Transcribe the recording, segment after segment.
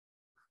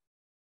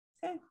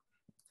Okay,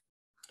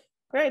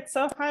 great.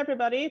 So hi,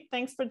 everybody.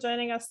 Thanks for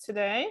joining us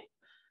today.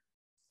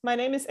 My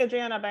name is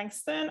Adriana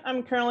Bankston.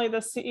 I'm currently the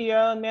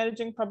CEO and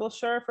managing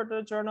publisher for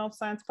the Journal of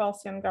Science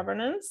Policy and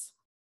Governance.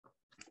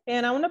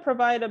 And I want to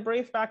provide a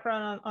brief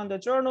background on the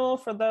journal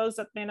for those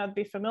that may not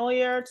be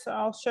familiar. So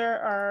I'll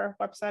share our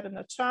website in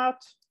the chat.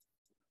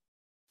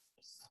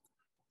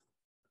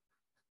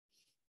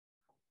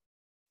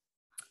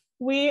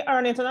 We are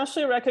an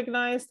internationally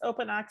recognized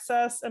open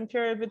access and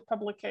peer-reviewed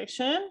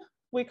publication.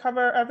 We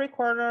cover every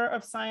corner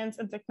of science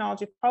and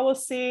technology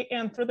policy,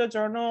 and through the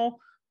journal,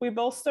 we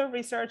bolster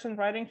research and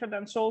writing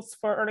credentials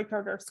for early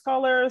career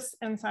scholars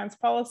in science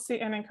policy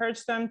and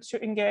encourage them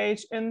to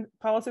engage in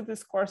policy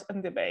discourse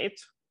and debate.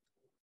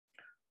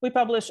 We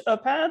publish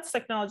op-eds,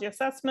 technology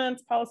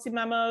assessments, policy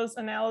memos,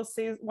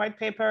 analyses, white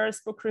papers,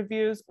 book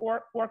reviews,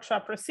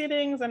 workshop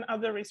proceedings, and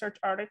other research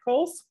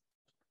articles.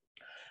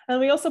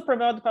 And we also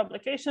promote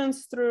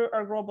publications through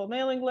our global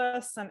mailing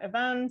lists and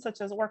events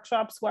such as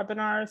workshops,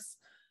 webinars,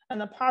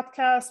 and a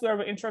podcast where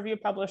we interview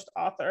published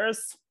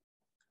authors.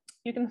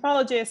 You can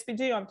follow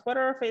JSPG on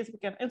Twitter, Facebook,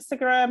 and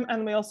Instagram.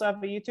 And we also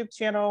have a YouTube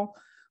channel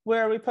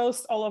where we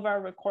post all of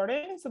our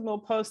recordings, and we'll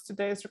post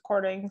today's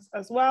recordings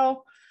as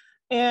well.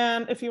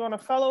 And if you want to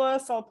follow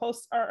us, I'll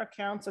post our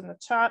accounts in the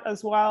chat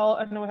as well.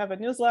 And we have a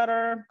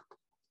newsletter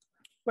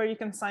where you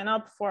can sign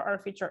up for our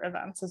feature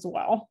events as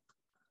well.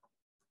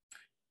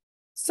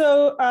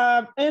 So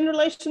in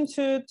relation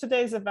to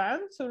today's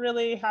event, we're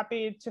really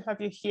happy to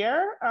have you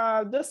here.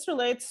 This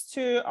relates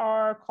to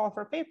our call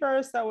for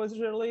papers that was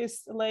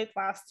released late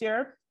last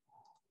year.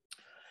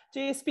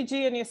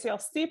 JSPG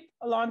and STEaPP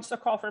launched a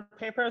call for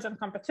papers and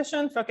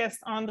competition focused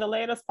on the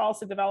latest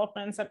policy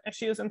developments and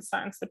issues in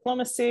science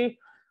diplomacy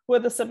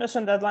with a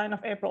submission deadline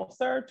of April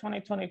 3rd,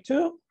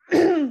 2022.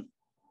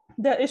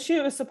 The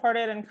issue is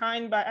supported in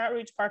kind by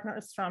outreach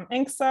partners from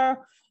INCSA,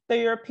 the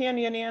European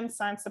Union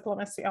Science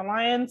Diplomacy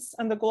Alliance,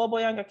 and the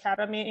Global Young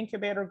Academy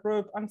Incubator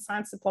Group on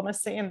Science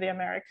Diplomacy in the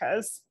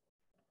Americas.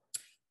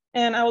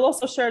 And I will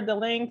also share the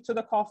link to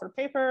the call for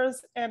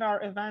papers and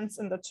our events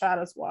in the chat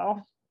as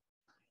well.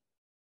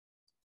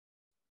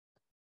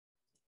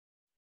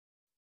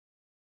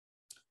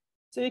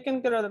 So you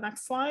can go to the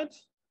next slide.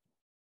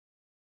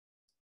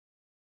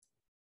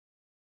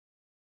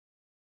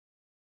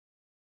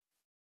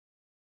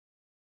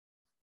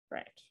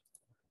 Great.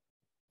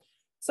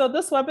 So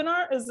this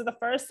webinar is the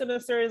first in a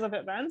series of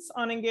events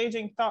on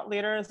engaging thought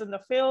leaders in the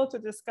field to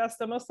discuss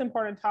the most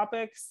important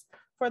topics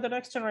for the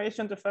next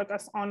generation to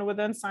focus on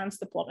within science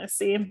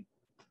diplomacy.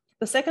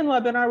 The second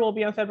webinar will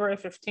be on February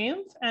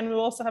 15th, and we'll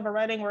also have a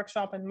writing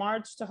workshop in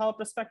March to help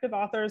prospective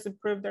authors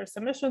improve their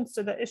submissions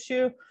to the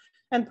issue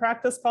and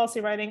practice policy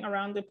writing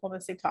around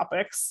diplomacy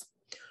topics.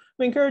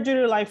 We encourage you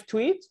to live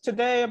tweet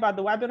today about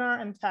the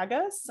webinar and tag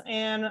us.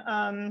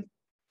 And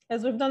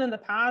as we've done in the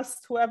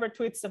past, whoever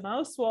tweets the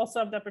most will also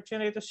have the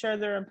opportunity to share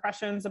their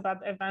impressions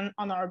about the event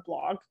on our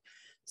blog.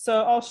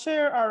 So I'll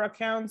share our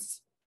accounts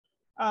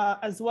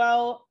as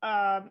well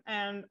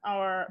and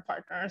our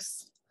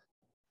partners.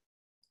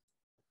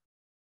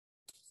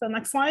 So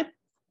next slide.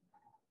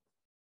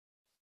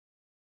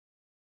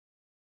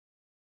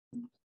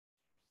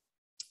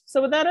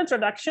 So with that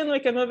introduction, we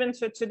can move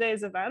into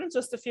today's event.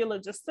 Just a few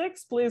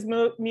logistics. Please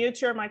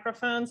mute your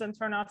microphones and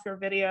turn off your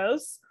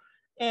videos.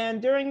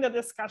 And during the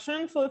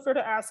discussion, feel free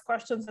to ask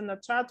questions in the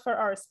chat for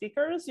our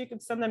speakers. You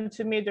can send them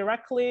to me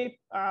directly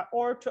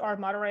or to our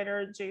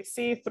moderator,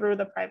 JC, through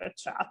the private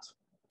chat.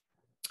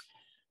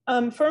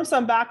 For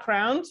some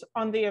background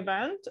on the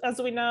event, as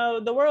we know,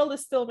 the world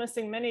is still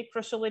missing many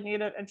crucially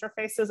needed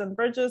interfaces and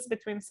bridges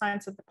between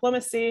science and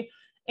diplomacy,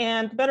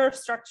 and better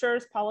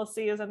structures,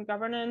 policies, and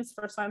governance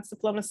for science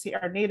diplomacy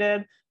are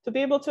needed to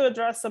be able to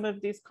address some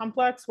of these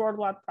complex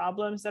worldwide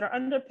problems that are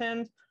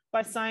underpinned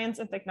by science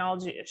and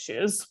technology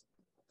issues.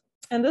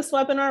 And this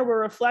webinar will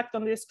reflect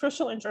on these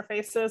crucial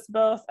interfaces,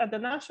 both at the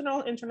national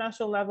and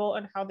international level,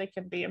 and how they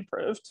can be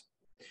improved.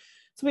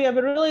 So we have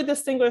a really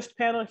distinguished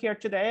panel here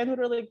today, and we're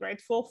really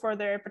grateful for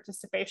their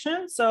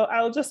participation. So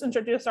I'll just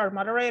introduce our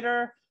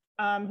moderator,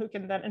 who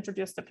can then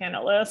introduce the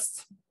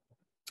panelists.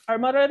 Our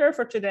moderator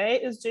for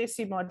today is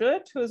JC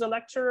Mauduit, who is a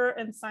lecturer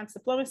in science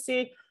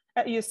diplomacy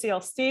at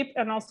STEaPP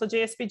and also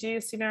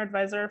JSPG Senior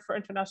Advisor for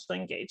International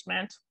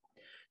Engagement.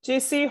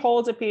 JC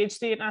holds a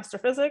PhD in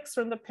astrophysics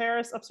from the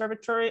Paris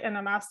Observatory and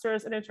a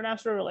master's in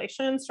international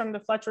relations from the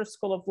Fletcher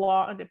School of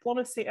Law and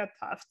Diplomacy at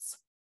Tufts.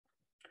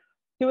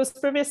 He was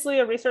previously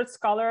a research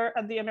scholar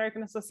at the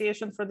American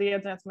Association for the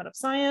Advancement of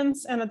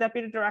Science and a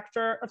deputy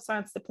director of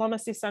Science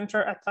Diplomacy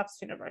Center at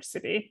Tufts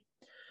University.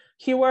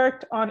 He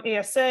worked on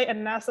ESA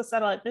and NASA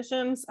satellite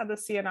missions at the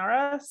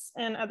CNRS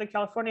and at the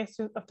California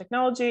Institute of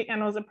Technology,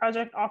 and was a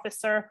project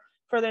officer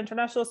for the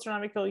International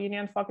Astronomical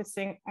Union,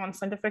 focusing on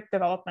scientific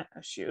development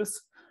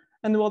issues.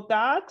 And with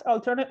that, I'll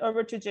turn it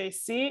over to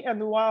JC.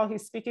 And while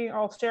he's speaking,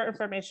 I'll share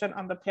information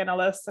on the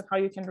panelists and how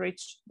you can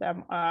reach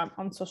them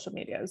on social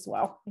media as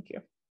well. Thank you.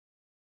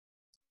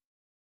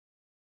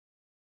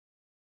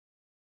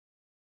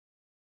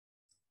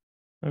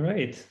 All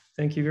right,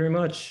 thank you very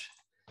much.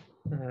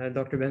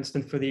 Dr.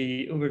 Bankston, for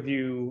the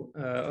overview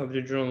of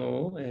the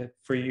journal,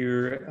 for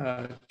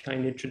your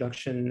kind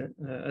introduction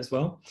as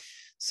well.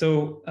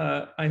 So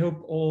I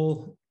hope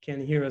all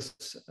can hear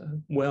us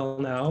well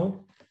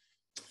now.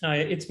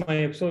 It's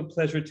my absolute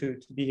pleasure to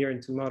be here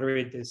and to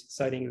moderate this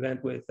exciting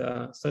event with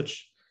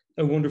such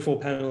a wonderful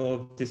panel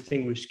of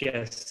distinguished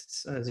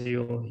guests, as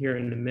you'll hear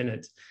in a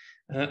minute.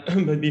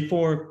 But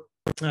before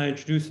I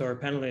introduce our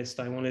panelists,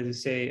 I wanted to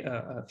say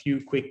a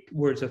few quick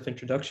words of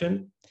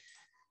introduction.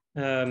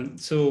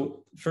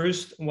 So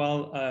first,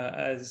 while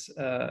as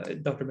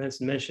Dr.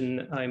 Benson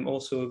mentioned, I'm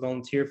also a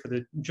volunteer for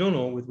the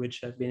journal with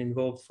which I've been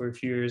involved for a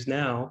few years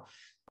now.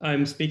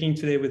 I'm speaking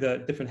today with a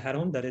different hat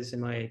on, that is in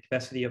my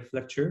capacity of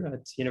lecturer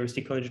at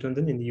University College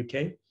London in the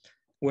UK,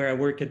 where I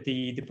work at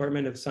the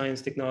Department of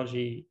Science,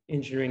 Technology,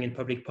 Engineering and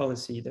Public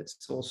Policy,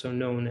 that's also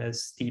known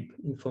as STEaPP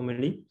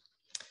informally.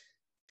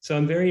 So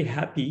I'm very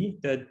happy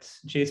that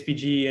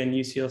JSPG and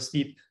UCL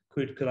STEaPP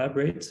could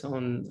collaborate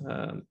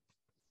on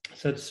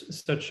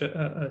such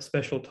a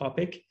special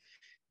topic.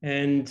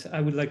 And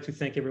I would like to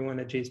thank everyone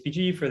at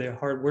JSPG for their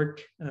hard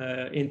work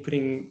in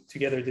putting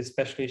together this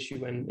special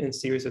issue and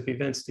series of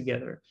events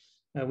together,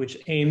 which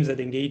aims at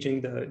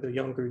engaging the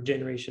younger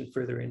generation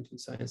further into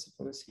science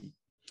diplomacy.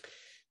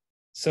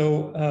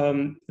 So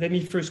let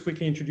me first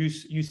quickly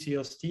introduce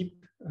UCL STEaPP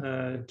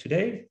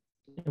today,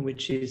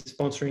 which is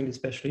sponsoring the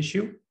special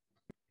issue.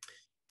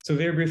 So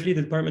very briefly,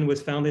 the department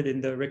was founded in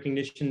the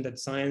recognition that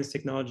science,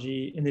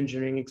 technology, and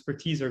engineering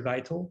expertise are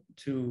vital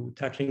to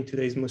tackling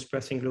today's most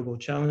pressing global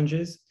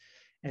challenges.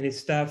 And its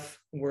staff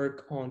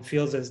work on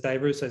fields as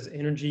diverse as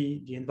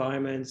energy, the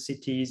environment,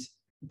 cities,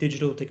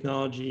 digital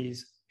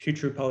technologies,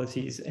 future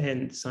policies,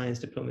 and science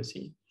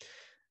diplomacy.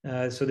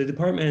 So the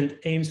department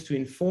aims to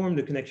inform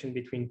the connection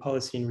between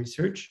policy and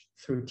research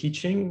through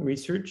teaching,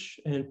 research,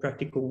 and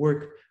practical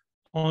work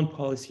on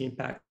policy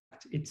impact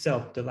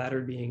itself, the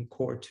latter being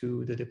core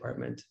to the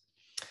department.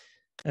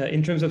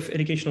 In terms of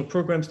educational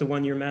programs, the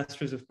one-year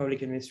Masters of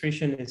Public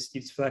Administration is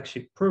STEaPP's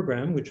flagship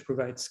program, which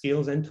provides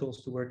skills and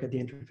tools to work at the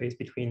interface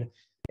between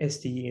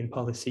STE and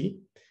policy.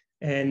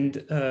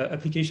 And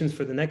applications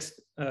for the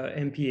next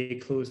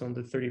MPA close on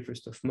the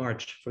 31st of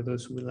March for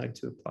those who would like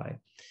to apply.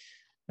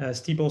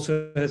 STEaPP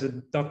also has a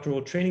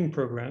doctoral training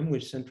program,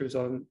 which centers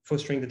on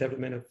fostering the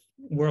development of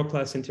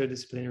world-class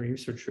interdisciplinary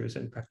researchers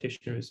and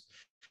practitioners,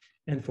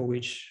 and for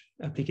which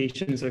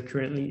applications are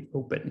currently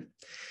open.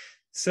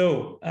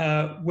 So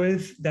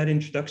with that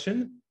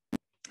introduction,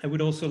 I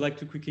would also like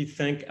to quickly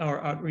thank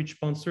our outreach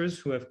sponsors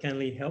who have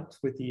kindly helped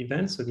with the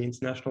event. So the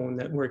International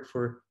Network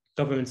for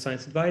Government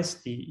Science Advice,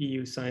 the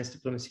EU Science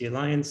Diplomacy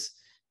Alliance,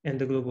 and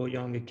the Global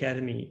Young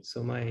Academy.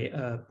 So my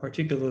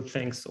particular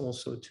thanks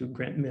also to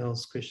Grant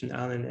Mills, Christian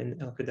Allen,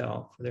 and Elke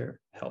Dahl for their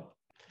help.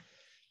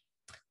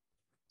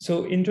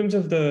 So in terms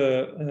of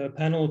the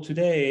panel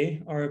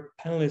today, our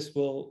panelists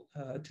will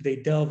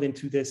today delve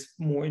into this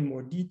in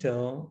more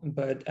detail,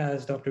 but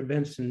as Dr.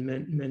 Benson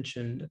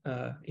mentioned,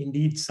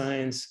 indeed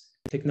science,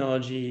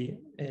 technology,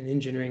 and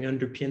engineering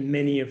underpin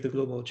many of the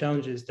global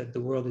challenges that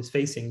the world is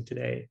facing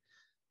today.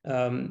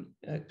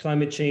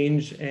 Climate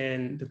change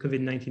and the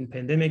COVID-19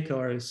 pandemic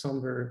are a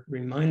somber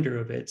reminder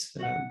of it,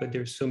 but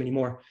there's so many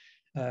more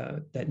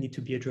that need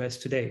to be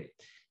addressed today.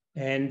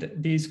 And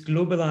these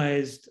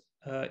globalized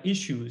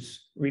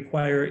issues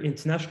require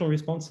international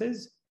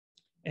responses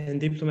and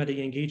diplomatic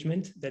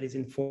engagement that is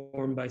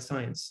informed by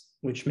science,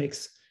 which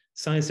makes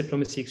science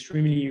diplomacy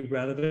extremely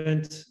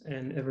relevant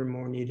and ever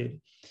more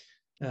needed.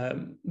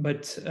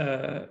 But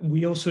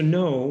we also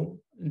know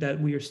that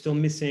we are still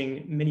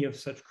missing many of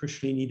such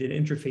crucially needed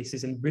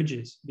interfaces and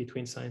bridges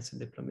between science and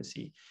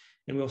diplomacy.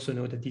 And we also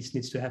know that this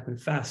needs to happen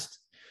fast.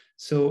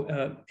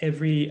 So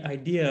every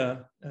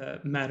idea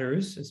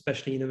matters,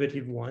 especially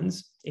innovative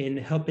ones, in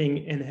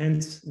helping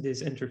enhance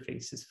these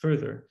interfaces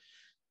further.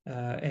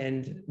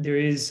 And there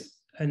is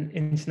an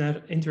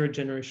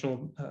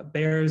intergenerational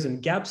barriers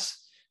and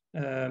gaps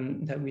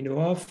that we know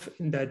of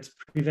that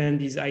prevent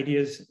these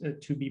ideas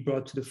to be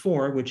brought to the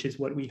fore, which is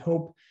what we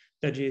hope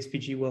that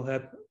JSPG will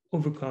help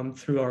overcome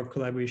through our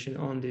collaboration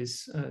on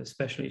this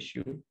special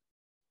issue.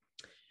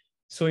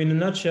 So in a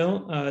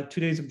nutshell,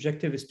 today's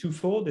objective is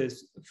twofold.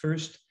 Is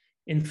first,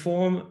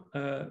 inform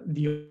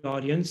the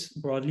audience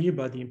broadly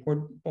about the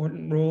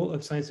important role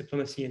of science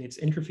diplomacy and its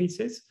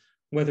interfaces,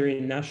 whether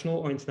in national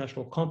or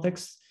international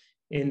contexts,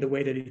 in the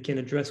way that it can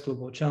address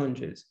global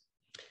challenges.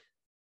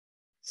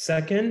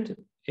 Second,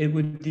 it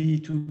would be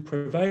to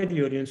provide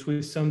the audience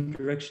with some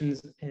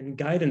directions and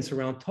guidance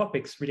around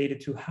topics related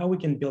to how we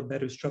can build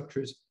better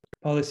structures,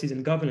 policies,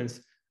 and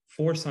governance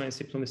for science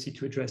diplomacy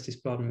to address these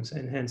problems,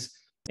 and hence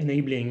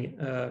enabling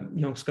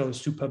young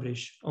scholars to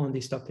publish on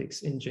these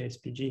topics in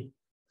JSPG.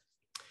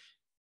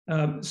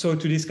 So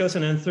to discuss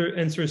and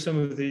answer some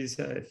of these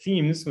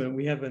themes,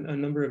 we have a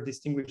number of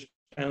distinguished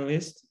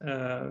panelists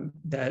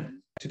that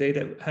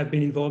have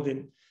been involved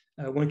in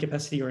one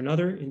capacity or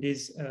another in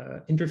these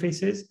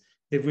interfaces.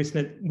 They've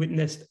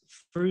witnessed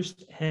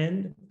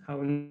firsthand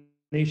how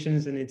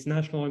nations and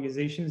international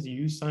organizations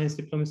use science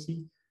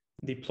diplomacy,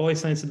 deploy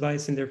science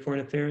advice in their foreign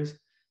affairs,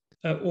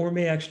 or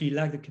may actually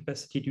lack the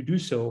capacity to do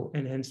so,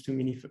 and hence to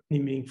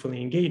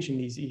meaningfully engage in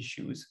these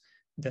issues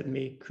that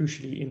may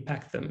crucially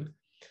impact them.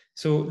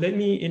 So let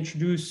me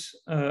introduce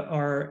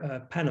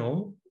our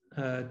panel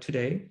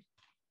today.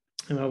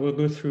 We'll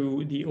go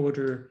through the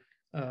order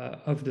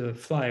of the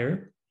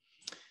flyer.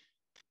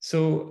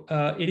 So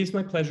it is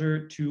my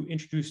pleasure to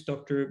introduce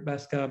Dr.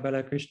 Bhaskar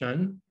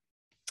Balakrishnan.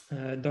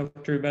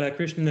 Dr.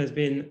 Balakrishnan has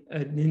been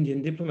an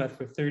Indian diplomat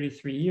for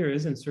 33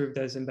 years and served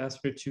as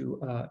ambassador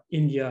to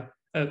India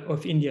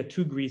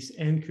to Greece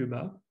and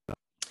Cuba.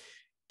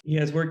 He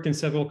has worked in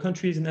several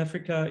countries in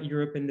Africa,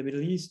 Europe, and the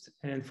Middle East,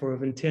 and for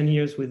over 10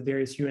 years with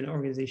various UN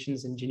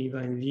organizations in Geneva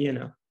and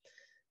Vienna.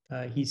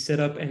 He set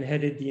up and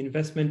headed the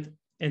Investment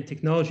and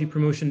Technology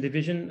Promotion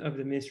Division of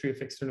the Ministry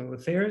of External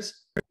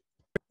Affairs.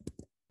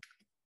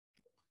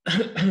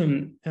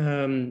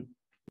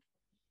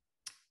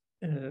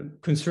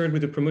 Concerned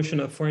with the promotion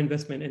of foreign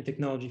investment and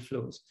technology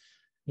flows.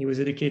 He was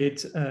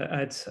educated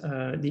at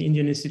the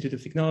Indian Institute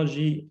of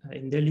Technology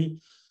in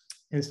Delhi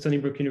and Stony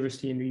Brook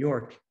University in New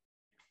York.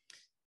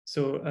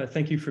 So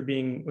thank you for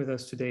being with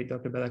us today,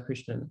 Dr.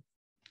 Balakrishnan.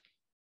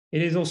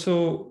 It is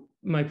also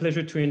my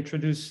pleasure to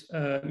introduce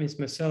Ms.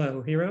 Marcela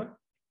O'Hara,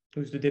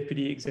 who's the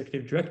Deputy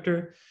Executive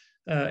Director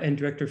and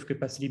Director of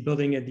Capacity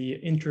Building at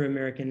the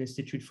Inter-American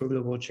Institute for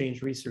Global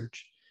Change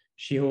Research.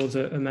 She holds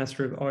a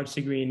Master of Arts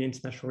degree in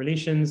International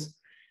Relations,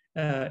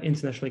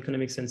 International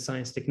Economics and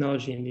Science,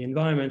 Technology and the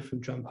Environment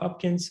from Johns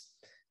Hopkins,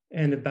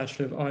 and a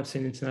Bachelor of Arts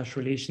in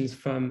International Relations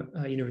from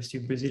University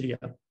of Brasilia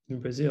in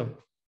Brazil.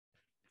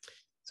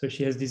 So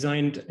she has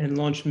designed and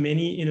launched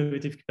many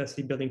innovative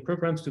capacity building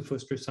programs to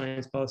foster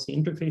science policy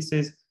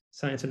interfaces,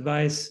 science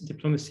advice,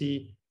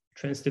 diplomacy,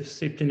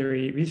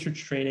 transdisciplinary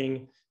research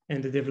training,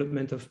 and the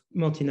development of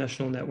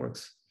multinational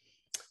networks.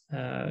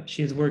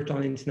 She has worked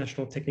on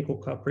international technical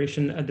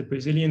cooperation at the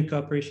Brazilian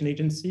Cooperation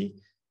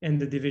Agency and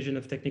the Division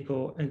of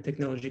Technical and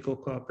Technological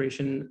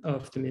Cooperation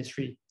of the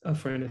Ministry of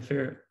Foreign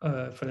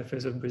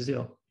Affairs of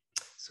Brazil.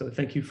 So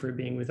thank you for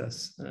being with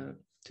us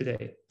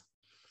today.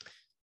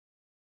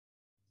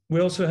 We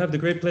also have the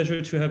great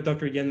pleasure to have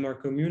Dr. Jan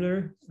Marco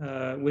Mueller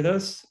with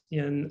us.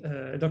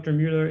 Dr.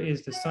 Mueller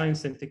is the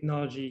Science and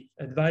Technology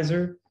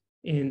Advisor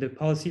in the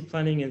Policy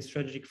Planning and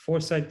Strategic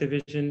Foresight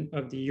Division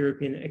of the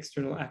European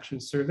External Action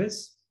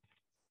Service.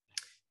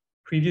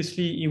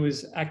 Previously, he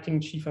was Acting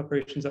Chief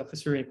Operations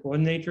Officer and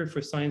Coordinator for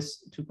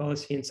Science to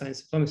Policy and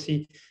Science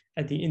Diplomacy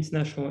at the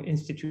International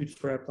Institute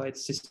for Applied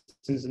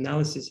Systems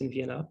Analysis in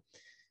Vienna.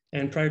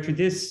 And prior to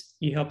this,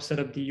 he helped set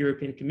up the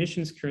European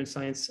Commission's current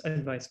science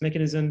advice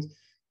mechanisms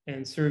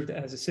and served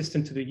as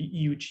assistant to the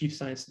EU Chief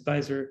Science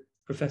Advisor,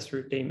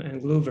 Professor Dame Anne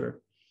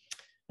Glover.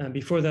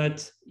 Before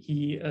that,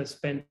 he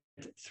spent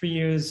 3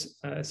 years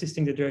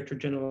assisting the Director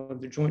General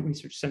of the Joint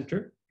Research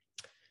Center,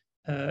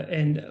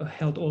 and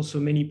held also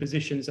many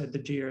positions at the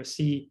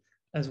JRC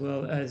as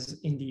well as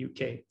in the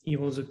UK. He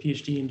holds a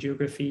PhD in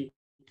geography,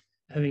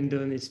 having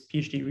done his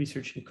PhD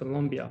research in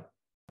Colombia.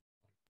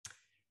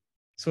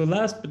 So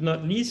last but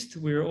not least,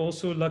 we're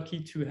also lucky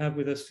to have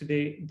with us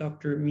today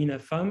Dr. Mina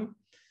Pham,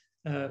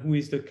 who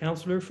is the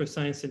Counselor for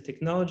Science and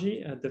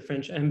Technology at the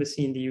French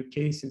Embassy in the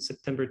UK since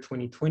September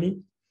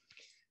 2020.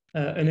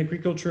 An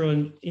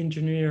agricultural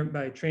engineer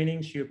by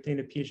training, she obtained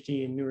a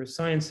PhD in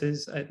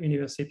neurosciences at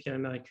Université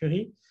Pierre-Marie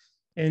Curie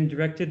and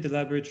directed the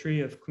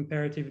Laboratory of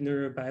Comparative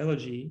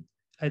Neurobiology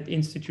at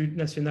Institut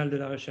National de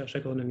la Recherche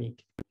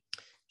Agronomique.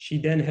 She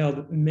then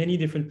held many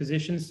different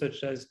positions,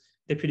 such as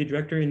Deputy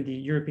Director in the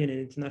European and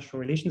International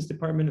Relations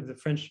Department of the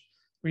French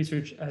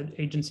Research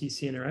Agency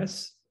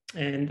CNRS,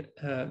 and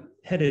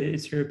headed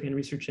its European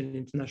Research and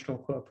International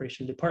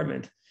Cooperation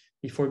Department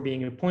before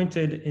being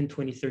appointed in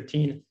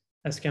 2013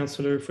 as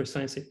Counselor for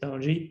Science and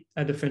Technology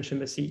at the French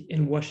Embassy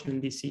in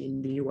Washington, DC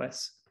in the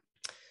US.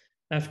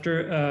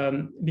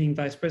 After being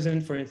Vice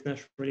President for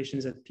International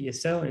Relations at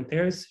PSL in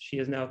Paris, she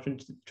has now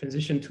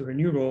transitioned to her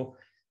new role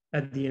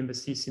at the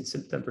Embassy since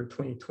September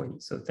 2020.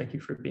 So thank you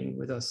for being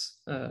with us,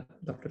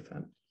 Dr.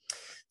 Pham.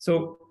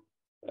 So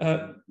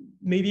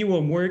maybe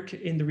we'll work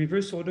in the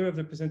reverse order of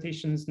the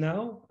presentations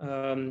now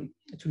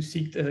to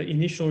seek the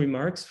initial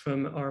remarks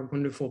from our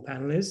wonderful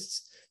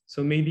panelists.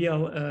 So maybe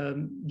I'll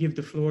give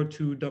the floor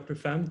to Dr.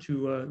 Pham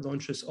to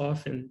launch us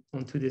off and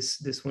onto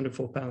this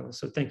wonderful panel.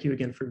 So thank you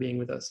again for being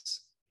with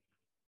us.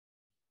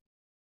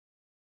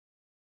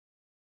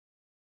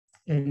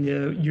 And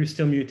you're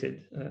still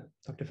muted,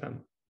 Dr. Pham.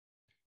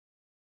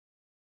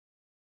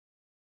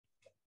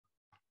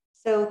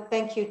 So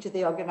thank you to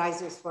the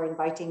organizers for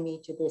inviting me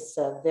to this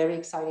very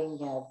exciting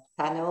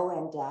panel,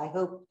 and I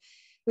hope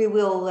we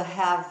will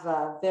have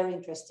a very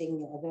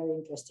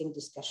interesting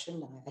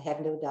discussion. I have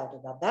no doubt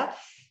about that.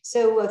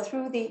 So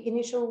through the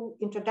initial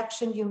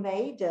introduction you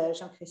made,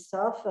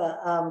 Jean-Christophe,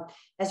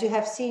 as you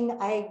have seen,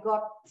 I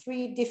got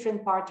 3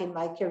 different parts in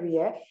my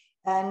career.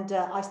 And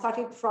I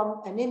started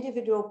from an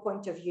individual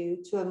point of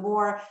view to a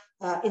more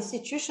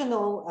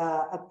institutional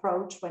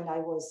approach when I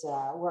was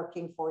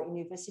working for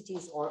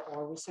universities or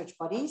research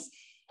bodies.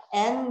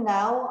 And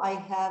now I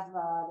have,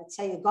 let's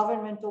say, a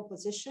governmental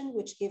position,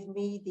 which gives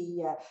me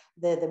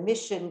the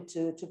mission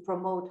to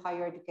promote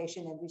higher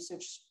education and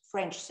research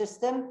French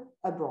system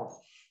abroad.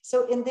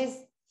 So in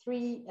this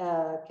three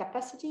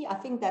capacity, I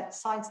think that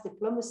science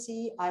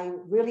diplomacy, I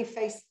really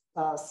faced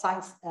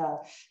science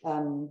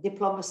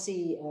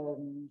diplomacy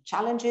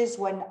challenges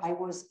when I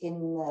was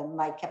in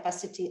my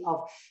capacity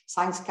of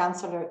science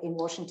counselor in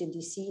Washington,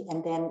 D.C.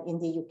 and then in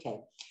the UK.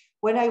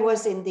 When I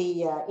was in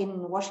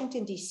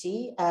Washington,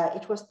 D.C.,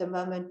 it was the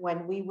moment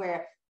when we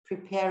were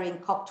preparing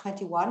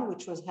COP21,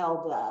 which was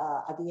held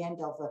at the end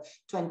of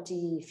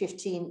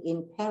 2015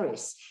 in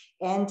Paris.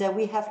 And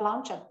we have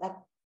launched at that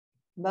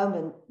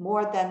moment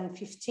more than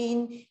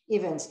 15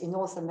 events in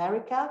North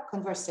America,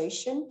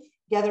 conversation,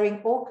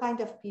 gathering all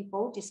kinds of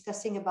people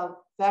discussing about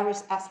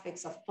various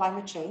aspects of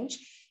climate change.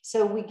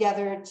 So we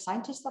gathered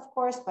scientists, of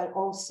course, but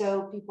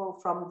also people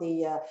from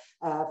the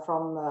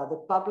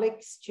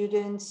public,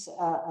 students,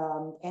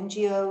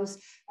 NGOs,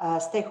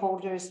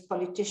 stakeholders,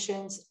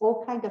 politicians,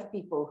 all kinds of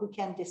people who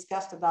can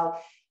discuss about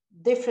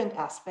different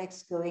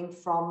aspects, going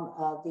from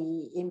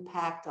the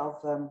impact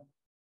of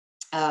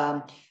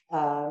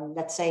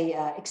let's say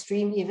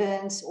extreme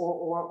events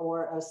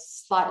or a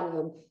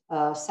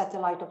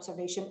satellite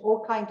observation.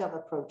 All kinds of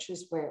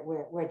approaches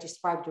were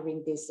described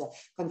during these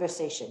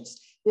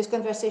conversations. These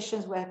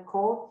conversations were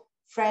called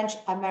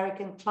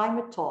French-American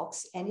Climate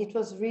Talks, and it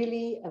was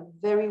really a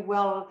very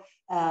well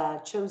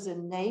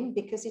chosen name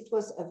because it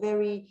was a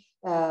very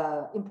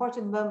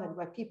important moment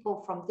where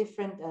people from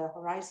different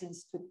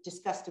horizons could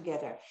discuss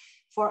together.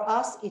 For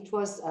us, it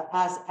was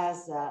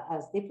as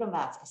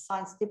diplomats, as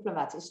science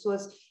diplomats, it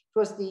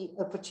was the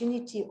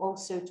opportunity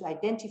also to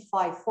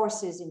identify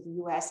forces in the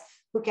US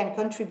who can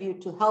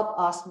contribute to help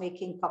us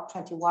making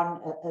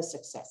COP21 a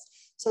success.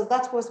 So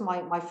that was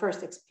my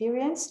first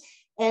experience.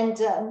 And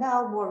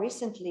now more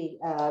recently,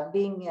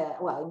 being,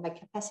 well, in my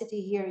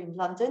capacity here in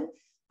London,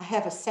 I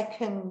have a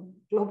second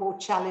global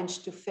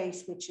challenge to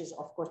face, which is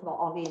of course not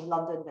only in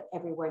London, but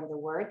everywhere in the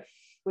world,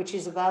 which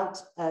is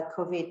about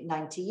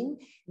COVID-19.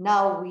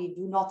 Now we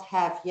do not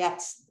have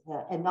yet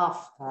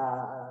enough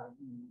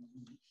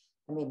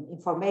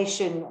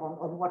information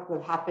on what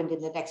will happen in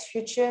the next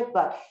future,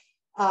 but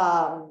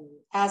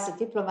as a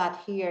diplomat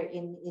here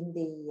in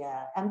the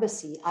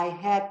embassy, I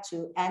had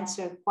to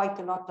answer quite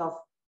a lot of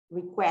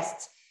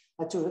requests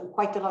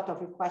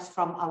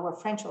from our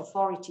French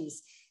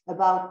authorities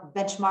about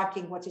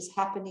benchmarking what is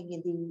happening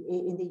in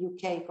the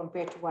UK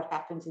compared to what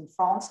happens in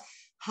France,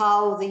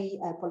 how the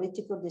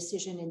political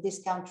decision in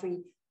this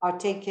country are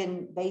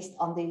taken based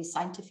on the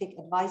scientific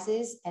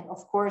advices, and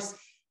of course,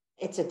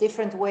 it's a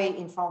different way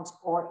in France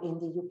or in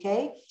the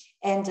UK,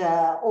 and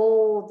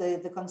all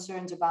the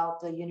concerns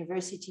about the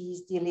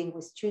universities dealing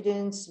with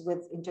students,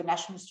 with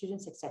international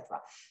students,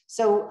 etc.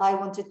 So I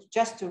wanted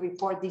just to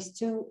report these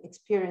two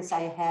experiences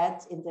I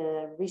had in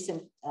the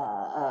recent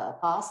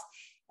past,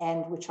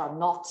 and which are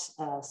not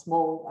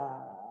small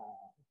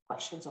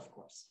questions, of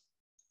course.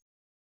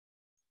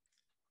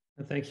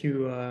 Thank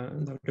you,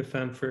 Dr.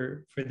 Pham,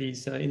 for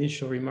these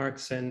initial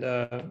remarks, and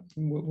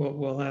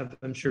we'll have,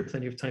 I'm sure,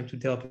 plenty of time to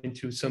delve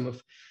into some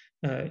of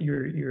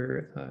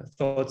your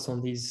thoughts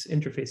on these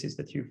interfaces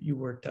that you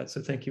worked at.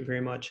 So thank you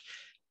very much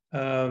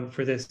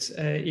for this.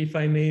 If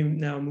I may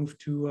now move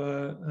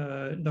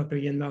to Dr.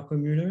 Jan-Marco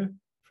Müller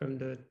from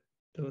the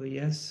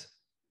OES.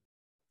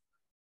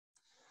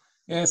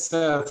 Yes,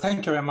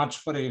 thank you very much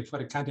for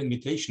the kind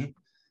invitation.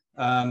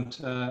 And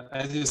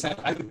as you said,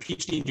 I have a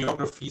PhD in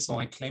geography, so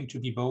I claim to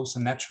be both a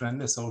natural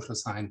and a social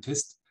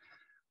scientist.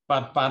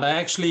 But I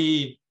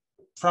actually,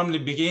 from the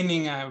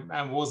beginning,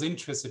 I was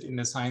interested in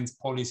the science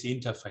policy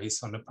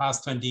interface. On the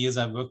past 20 years,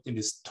 I worked in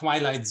this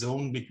twilight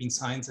zone between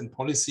science and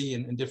policy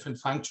in different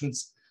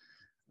functions,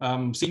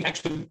 seeing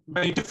actually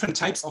very different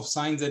types of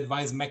science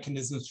advice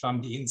mechanisms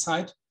from the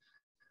inside.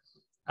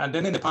 And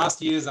then in the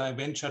past years, I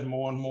ventured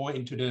more and more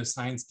into the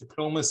science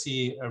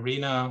diplomacy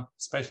arena,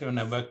 especially when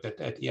I worked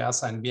at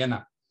EASA in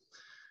Vienna.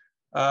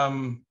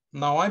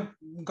 Now I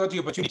got the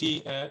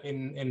opportunity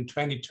in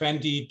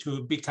 2020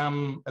 to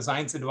become a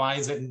science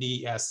advisor in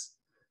the ES.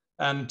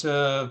 And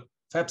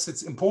perhaps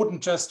it's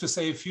important just to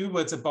say a few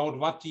words about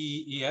what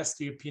the ES,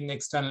 the European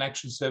External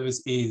Action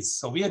Service, is.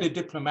 So we are the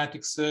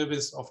diplomatic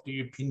service of the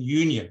European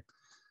Union,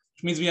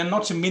 which means we are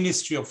not a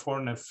Ministry of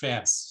Foreign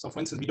Affairs. So for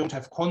instance, we don't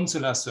have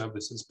consular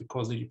services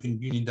because the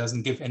European Union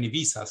doesn't give any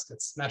visas.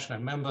 That's national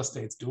member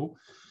states do.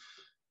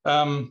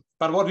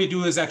 But what we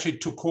do is actually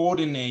to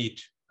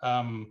coordinate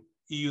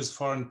EU's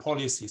foreign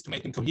policies, to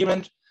make them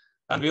coherent.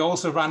 And we're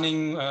also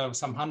running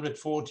some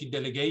 140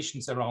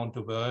 delegations around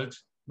the world,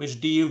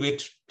 which deal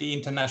with the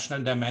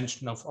international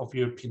dimension of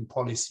European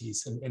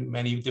policies in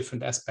many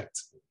different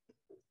aspects.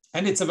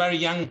 And it's a very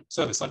young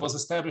service. So it was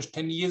established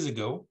 10 years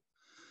ago.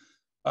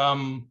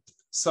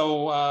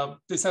 So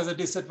this has a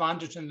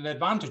disadvantage and an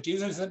advantage.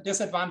 The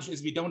disadvantage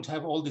is we don't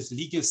have all this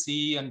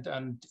legacy and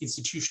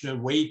institutional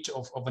weight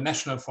of a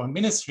national foreign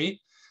ministry.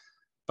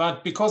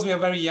 But because we are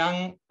very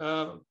young,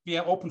 we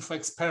are open for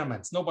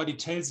experiments. Nobody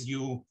tells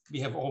you we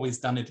have always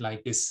done it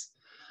like this.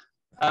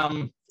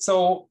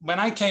 So when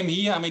I came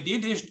here, I mean,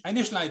 the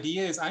initial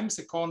idea is I'm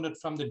seconded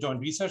from the Joint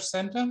Research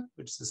Center,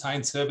 which is the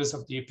science service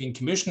of the European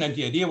Commission. And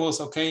the idea was,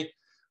 okay,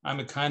 I'm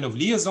a kind of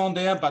liaison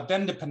there, but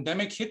then the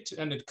pandemic hit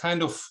and it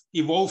kind of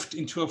evolved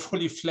into a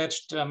fully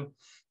fledged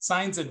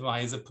science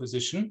advisor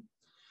position.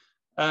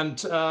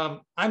 And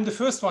I'm the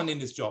first one in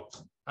this job.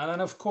 And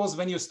then of course,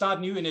 when you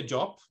start new in a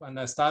job, and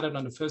I started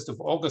on the 1st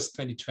of August,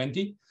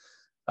 2020,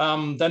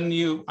 then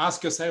you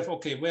ask yourself,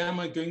 okay, where am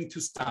I going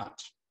to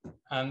start?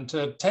 And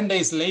 10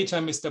 days later,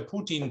 Mr.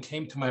 Putin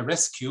came to my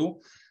rescue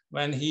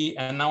when he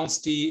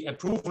announced the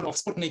approval of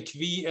Sputnik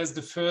V as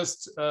the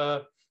first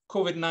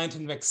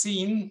COVID-19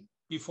 vaccine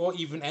before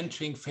even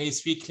entering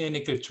phase 3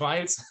 clinical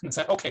trials. And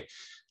said, okay,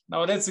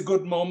 now that's a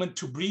good moment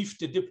to brief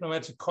the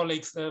diplomatic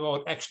colleagues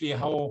about actually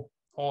how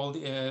all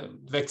the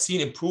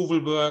vaccine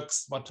approval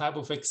works, what type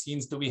of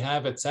vaccines do we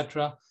have,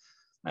 etc.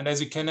 And as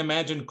you can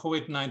imagine,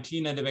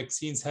 COVID-19 and the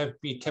vaccines have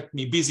kept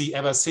me busy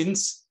ever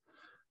since,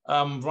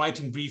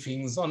 writing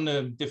briefings on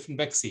the different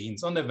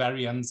vaccines, on the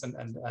variants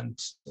and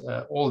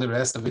all the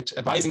rest of it,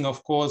 advising,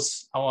 of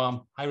course,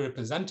 our High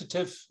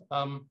Representative,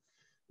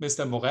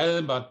 Mr.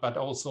 Morel, but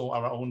also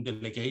our own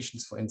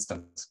delegations, for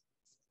instance.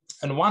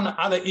 And one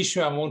other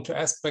issue I want to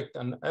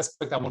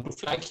I want to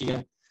flag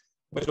here,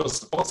 which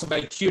was also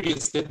very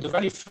curious, that the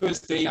very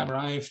first day I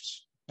arrived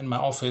in my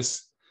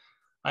office,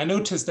 I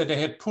noticed that they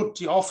had put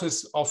the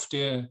office of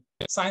the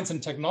Science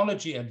and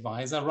Technology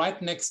Advisor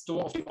right next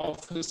door of the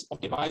office of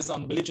the Advisor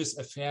on Religious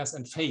Affairs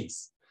and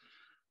Faith.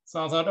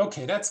 So I thought,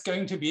 okay, that's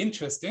going to be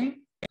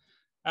interesting.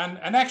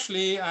 And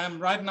actually,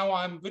 right now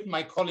I'm with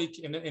my colleague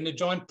in a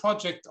joint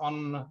project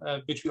on,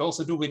 which we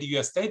also do with the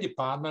US State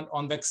Department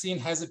on vaccine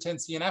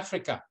hesitancy in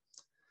Africa.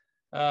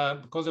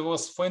 Because there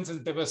was, for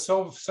instance, there were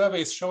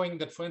surveys showing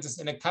that, for instance,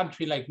 in a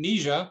country like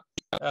Niger,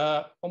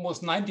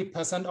 almost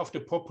 90% of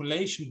the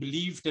population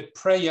believe that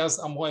prayers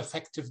are more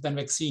effective than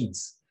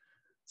vaccines.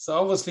 So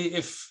obviously,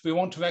 if we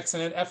want to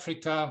vaccinate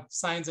Africa,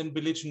 science and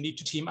religion need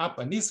to team up.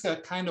 And these are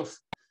kind of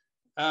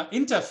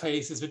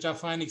interfaces, which I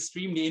find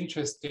extremely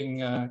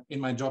interesting in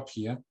my job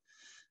here.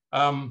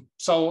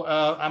 So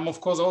I'm, of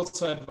course,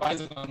 also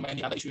advising on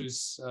many other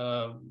issues,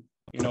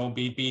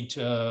 be it,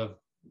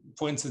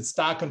 for instance,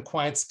 dark and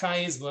quiet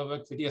skies, where I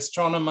work with the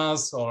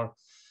astronomers, or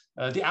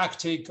the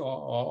Arctic,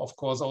 or of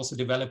course also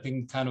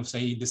developing kind of,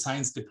 say, the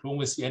science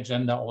diplomacy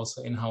agenda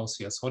also in-house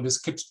here. So this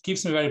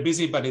keeps me very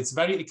busy, but it's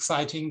very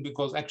exciting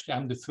because actually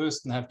I'm the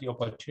first and have the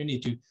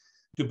opportunity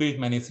to build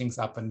many things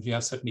up, and we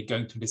are certainly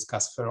going to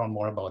discuss further on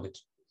more about it.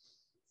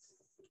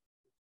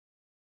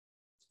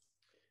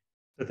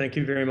 So thank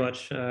you very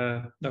much,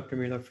 Dr.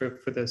 Müller,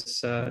 for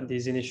this,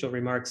 these initial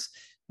remarks.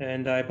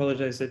 And I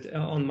apologize that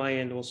on my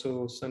end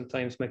also,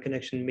 sometimes my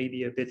connection may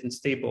be a bit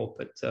unstable,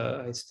 but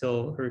I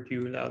still heard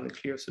you loud and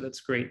clear, so that's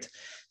great.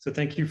 So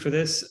thank you for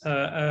this.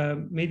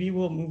 Maybe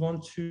we'll move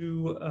on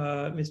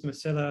to Ms.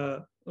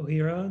 Marcella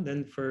O'Hara,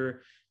 then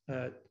for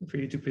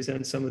you to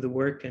present some of the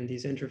work and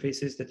these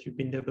interfaces that you've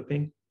been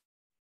developing.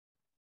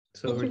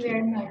 So thank you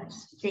very much,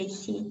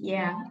 JC.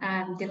 Yeah,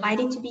 I'm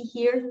delighted to be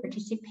here,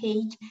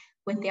 participate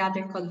with the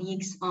other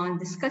colleagues on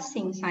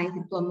discussing science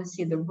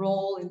diplomacy, the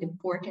role and the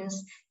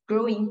importance,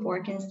 growing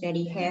importance that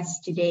it has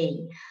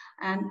today.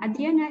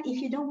 Adriana,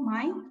 if you don't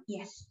mind,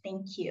 yes,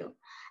 thank you.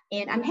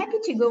 And I'm happy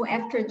to go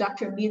after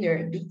Dr.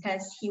 Müller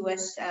because he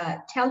was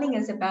telling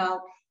us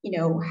about,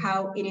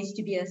 how it is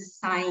to be a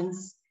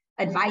science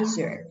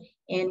advisor.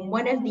 And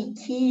one of the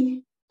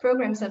key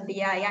programs of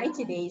the IAI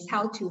today is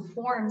how to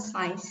form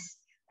science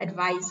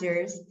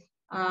advisors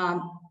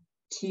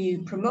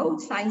to promote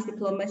science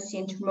diplomacy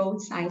and to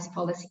promote science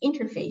policy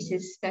interfaces,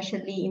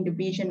 especially in the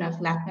region of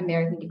Latin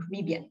America and the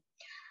Caribbean.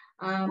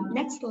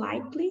 Next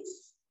slide,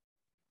 please.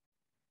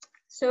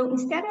 So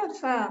instead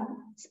of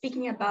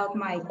speaking about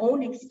my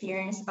own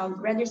experience, I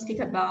would rather speak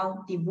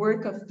about the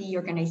work of the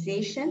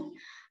organization,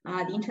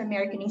 the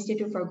Inter-American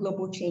Institute for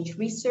Global Change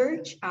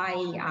Research,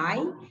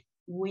 IAI,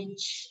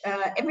 which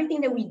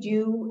everything that we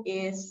do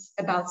is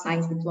about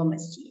science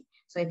diplomacy.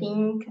 So I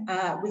think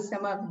with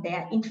some of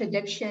that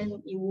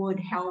introduction, it would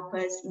help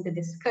us in the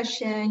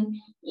discussion,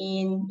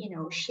 in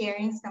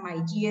sharing some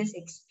ideas,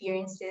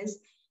 experiences,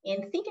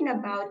 and thinking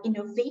about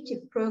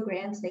innovative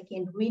programs that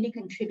can really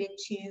contribute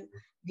to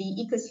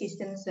the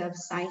ecosystems of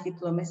science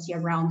diplomacy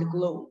around the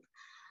globe.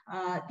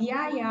 The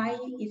IAI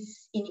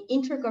is an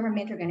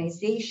intergovernmental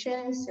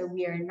organization, so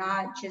we are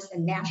not just a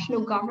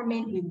national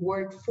government. We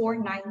work for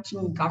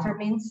 19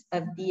 governments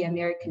of the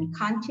American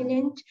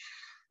continent.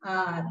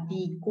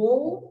 The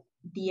goal,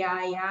 the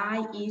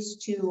IAI, is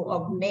to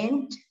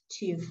augment,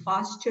 to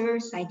foster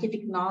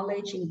scientific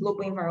knowledge in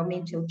global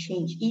environmental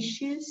change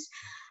issues,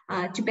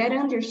 to better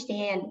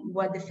understand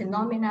what the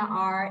phenomena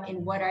are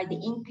and what are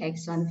the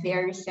impacts on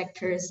various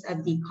sectors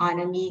of the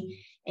economy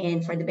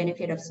and for the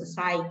benefit of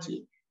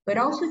society, but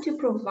also to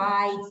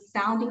provide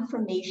sound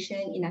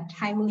information in a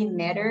timely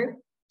manner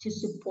to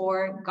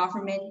support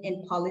government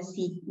and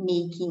policy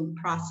making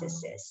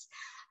processes.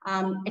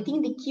 I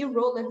think the key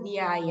role of the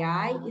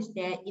IAI is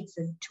that it's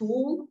a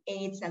tool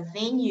and it's a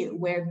venue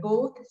where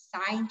both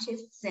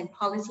scientists and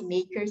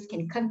policymakers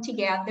can come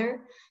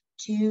together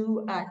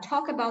to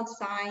talk about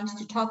science,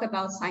 to talk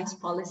about science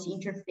policy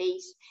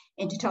interface,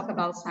 and to talk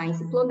about science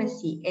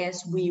diplomacy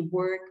as we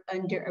work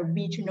under a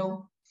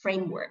regional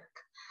framework.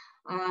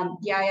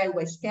 The IAI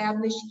was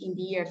established in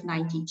the year of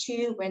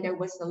 '92 when there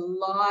was a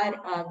lot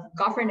of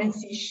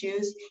governance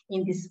issues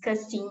in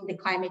discussing the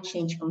Climate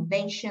Change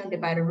Convention, the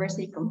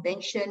Biodiversity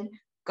Convention,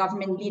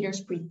 government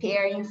leaders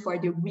preparing for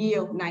the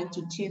Rio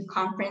 '92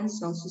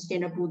 Conference on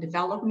Sustainable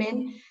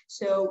Development.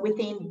 So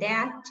within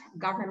that,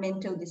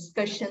 governmental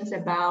discussions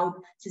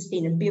about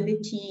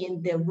sustainability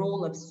and the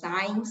role of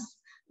science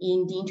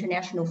in the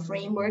international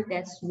framework,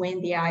 that's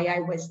when the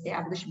IAI was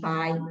established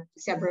by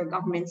several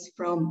governments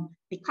from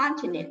the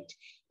continent.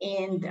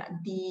 And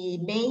the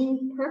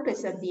main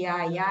purpose of the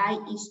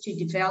IAI is to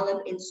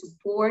develop and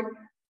support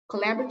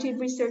collaborative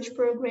research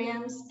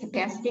programs,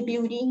 capacity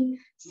building,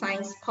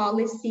 science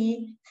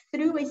policy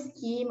through a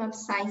scheme of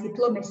science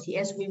diplomacy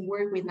as we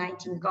work with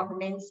 19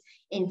 governments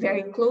and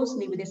very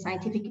closely with the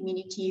scientific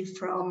community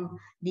from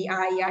the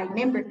IAI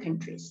member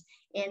countries.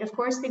 And of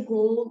course, the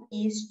goal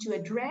is to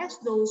address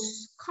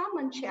those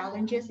common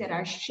challenges that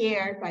are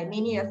shared by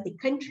many of the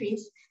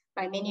countries,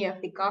 by many of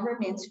the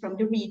governments from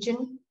the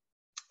region,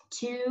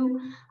 to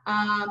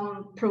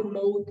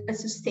promote a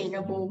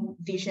sustainable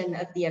vision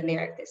of the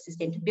Americas,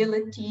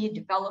 sustainability,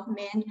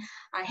 development,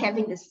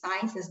 having the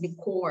science as the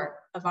core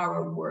of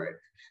our work.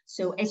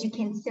 So as you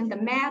can see on the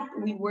map,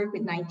 we work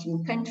with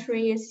 19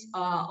 countries,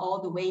 all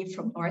the way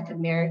from North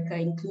America,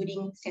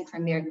 including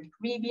Central America and the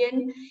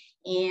Caribbean.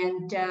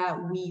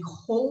 And we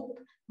hope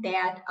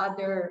that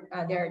there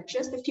are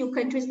just a few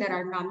countries that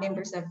are not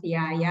members of the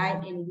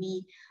IAI, and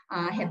we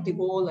have the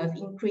goal of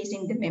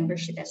increasing the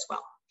membership as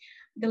well.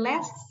 The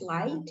last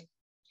slide.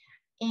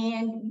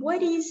 And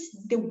what is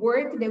the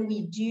work that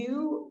we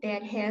do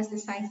that has the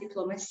science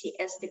diplomacy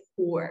as the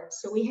core?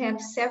 So we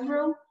have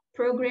several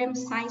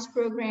programs, science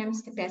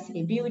programs,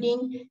 capacity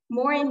building,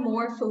 more and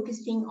more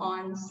focusing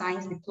on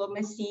science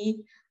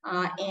diplomacy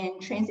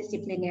and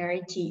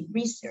transdisciplinarity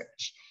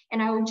research.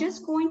 And I was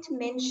just going to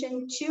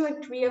mention 2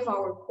 or 3 of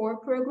our core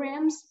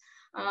programs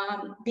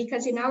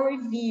because in our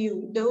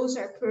view, those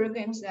are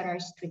programs that are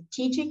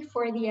strategic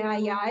for the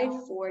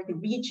IAI, for the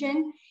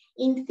region,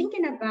 in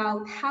thinking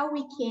about how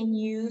we can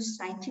use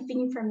scientific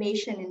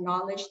information and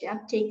knowledge, the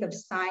uptake of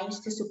science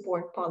to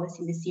support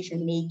policy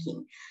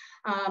decision-making.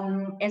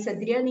 As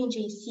Adriana and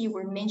JC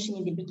were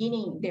mentioning in the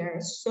beginning, there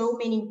are so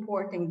many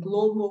important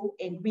global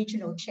and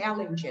regional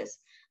challenges,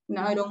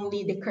 not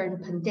only the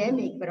current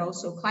pandemic, but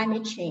also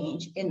climate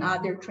change and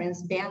other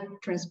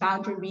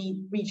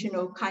transboundary,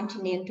 regional,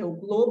 continental,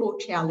 global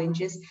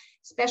challenges,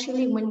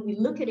 especially when we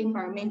look at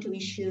environmental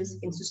issues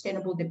and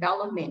sustainable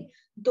development.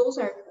 Those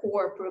are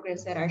core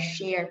programs that are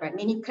shared by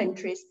many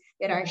countries,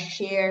 that are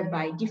shared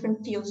by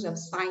different fields of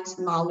science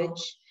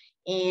knowledge,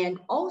 and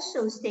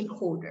also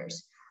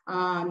stakeholders,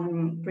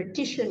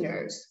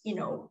 practitioners,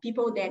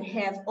 people that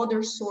have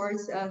other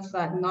sorts of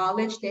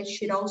knowledge that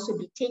should also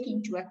be taken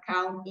into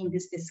account in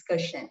this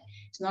discussion.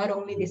 It's not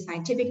only the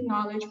scientific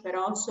knowledge, but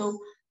also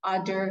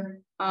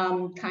other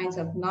kinds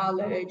of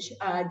knowledge,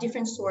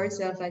 different sorts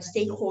of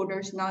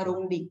stakeholders, not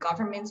only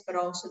governments, but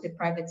also the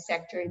private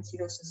sector and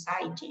civil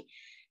society.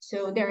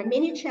 So there are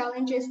many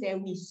challenges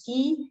that we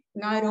see,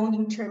 not only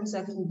in terms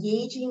of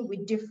engaging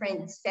with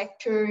different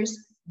sectors,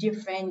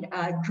 different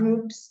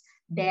groups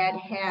that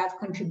have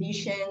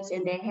contributions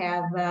and they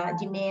have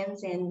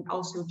demands and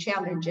also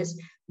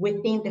challenges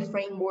within the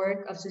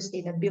framework of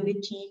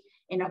sustainability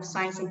and of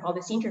science and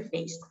policy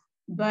interface.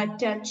 But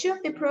 2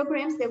 of the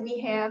programs that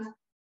we have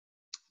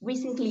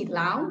recently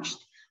launched,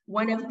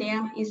 one of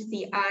them is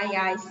the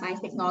IAI Science,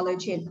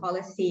 Technology and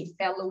Policy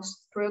Fellows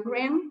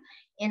Program.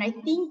 And I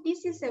think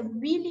this is a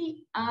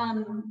really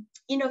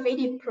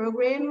innovative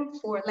program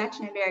for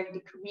Latin America,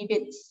 the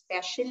Caribbean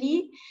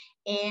especially.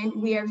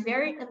 And we are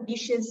very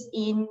ambitious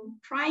in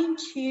trying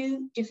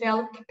to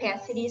develop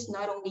capacities,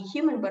 not only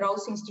human, but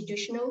also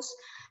institutional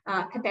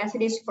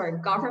capacities for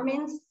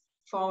governments,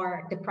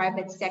 for the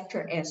private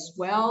sector as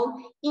well,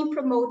 in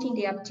promoting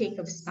the uptake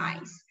of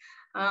science.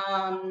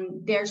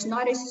 There's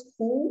not a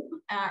school,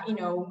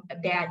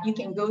 that you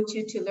can go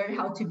to learn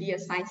how to be a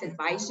science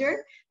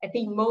advisor. I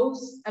think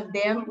most of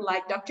them,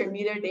 like Dr.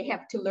 Miller, they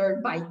have to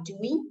learn by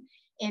doing.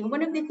 And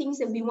one of the things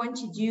that we want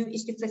to do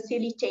is to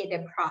facilitate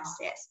the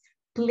process,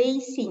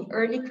 placing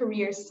early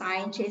career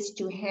scientists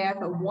to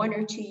have a 1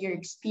 or 2 year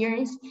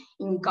experience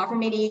in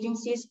government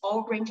agencies,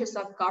 all branches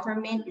of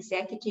government,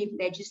 executive,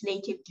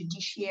 legislative,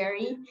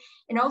 judiciary,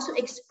 and also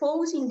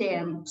exposing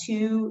them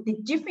to the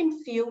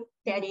different field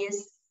that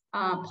is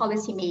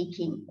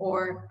policymaking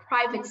or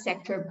private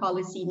sector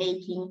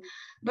policymaking,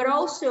 but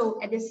also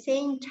at the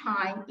same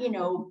time,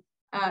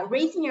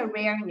 raising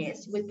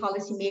awareness with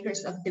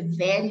policymakers of the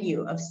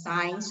value of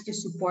science to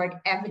support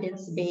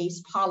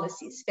evidence-based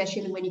policies,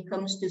 especially when it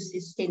comes to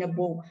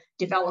sustainable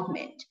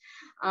development.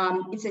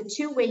 It's a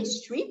 2-way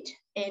street,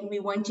 and we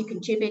want to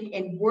contribute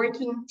and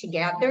working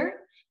together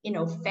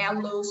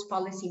fellows,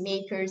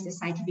 policymakers, the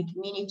scientific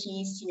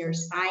community, senior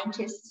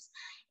scientists.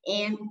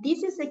 And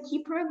this is a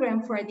key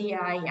program for the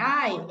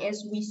IAI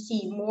as we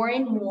see more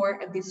and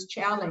more of this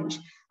challenge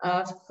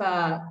of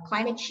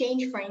climate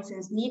change, for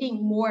instance,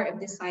 needing more of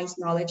the science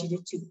knowledge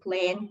to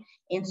plan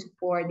and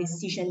support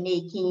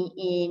decision-making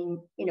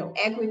in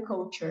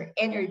agriculture,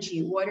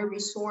 energy, water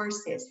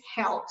resources,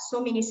 health,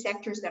 so many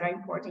sectors that are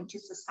important to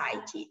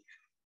society.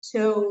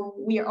 So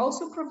we are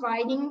also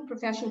providing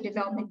professional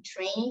development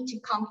training to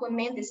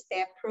complement the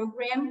STEaPP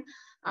program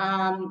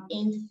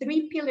in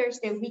 3 pillars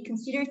that we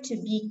consider to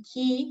be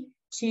key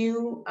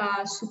to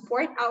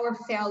support our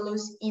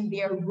fellows in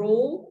their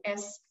role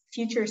as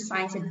future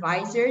science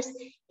advisors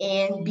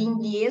and being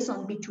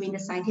liaison between the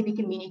scientific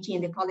community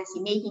and the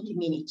policymaking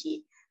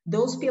community.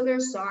 Those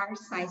pillars are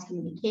science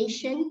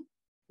communication,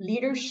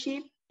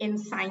 leadership, and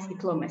science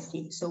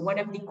diplomacy. So one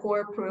of the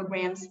core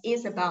programs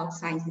is about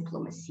science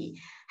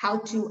diplomacy, how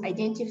to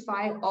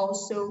identify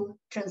also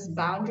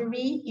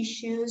transboundary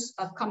issues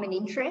of common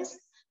interest,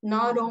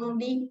 not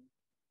only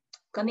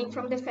coming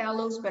from the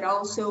fellows, but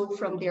also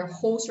from their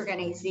host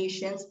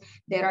organizations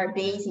that are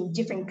based in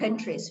different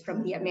countries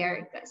from the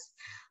Americas.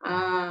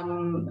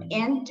 In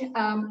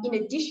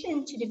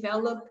addition to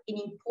develop an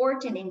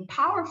important and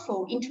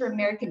powerful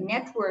inter-American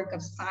network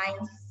of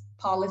science,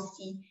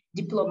 policy,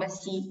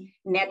 diplomacy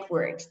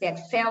networks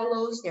that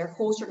fellows, their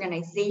host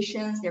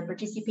organizations, their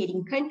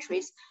participating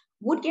countries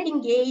would get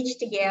engaged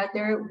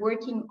together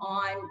working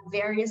on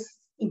various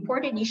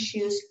important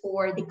issues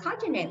for the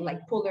continent,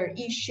 like polar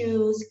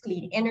issues,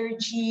 clean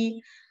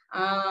energy,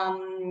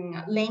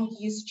 land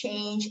use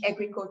change,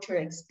 agriculture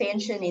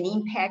expansion, and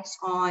impacts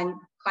on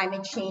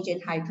climate change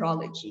and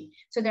hydrology.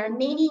 So there are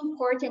many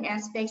important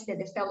aspects that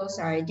the fellows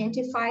are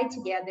identified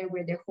together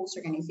with their host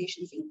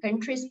organizations in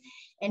countries.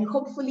 And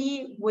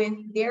hopefully with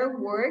their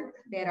work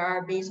that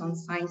are based on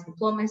science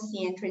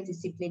diplomacy and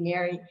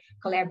transdisciplinary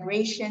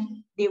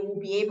collaboration, they will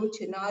be able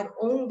to not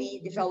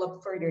only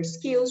develop further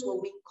skills,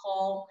 what we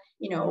call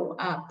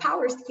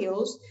power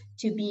skills,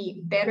 to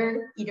be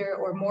better either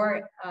or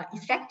more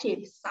effective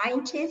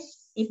scientists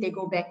if they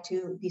go back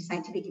to the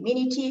scientific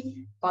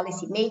community,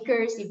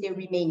 policymakers if they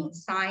remain in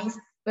science,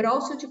 but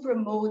also to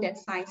promote that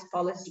science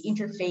policy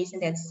interface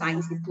and that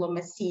science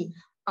diplomacy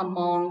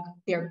among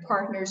their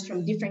partners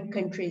from different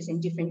countries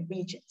and different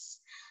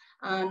regions.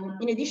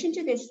 In addition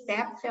to the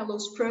STEaPP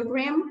Fellows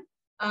Program,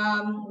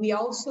 we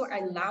also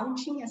are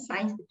launching a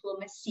Science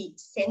Diplomacy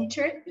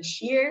Center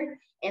this year.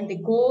 And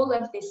the goal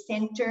of this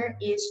center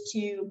is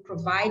to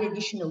provide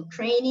additional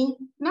training,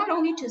 not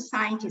only to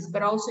scientists,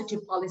 but also to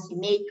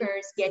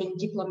policymakers, getting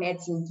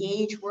diplomats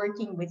engaged,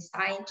 working with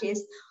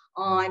scientists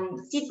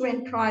on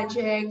secret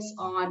projects,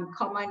 on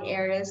common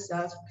areas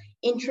of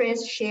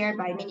interest shared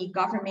by many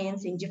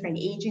governments and different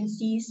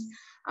agencies,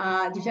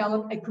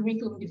 develop a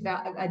curriculum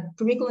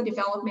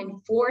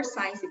development for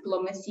science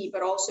diplomacy,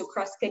 but also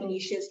cross-cutting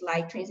issues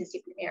like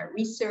transdisciplinary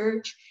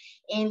research,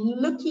 and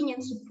looking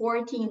and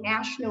supporting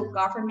national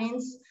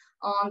governments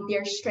on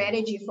their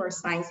strategy for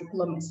science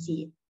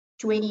diplomacy.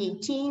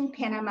 2018,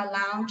 Panama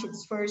launched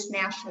its first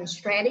national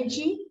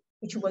strategy,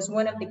 which was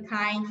one of the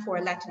kind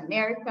for Latin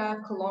America.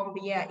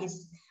 Colombia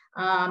is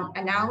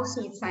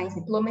announcing its science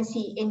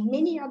diplomacy, and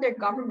many other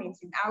governments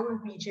in our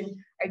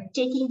region are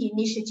taking the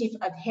initiative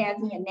of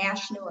having a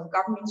national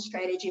government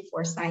strategy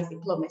for science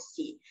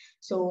diplomacy.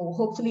 So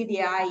hopefully the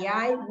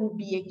IAI will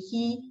be a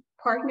key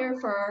partner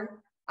for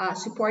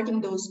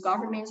supporting those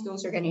governments,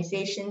 those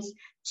organizations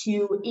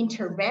to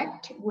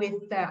interact with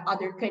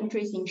other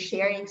countries in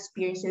sharing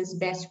experiences,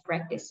 best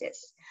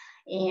practices.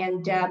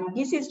 And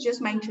this is just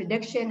my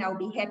introduction. I'll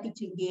be happy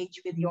to engage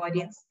with the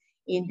audience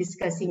in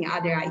discussing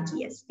other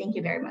ideas. Thank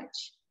you very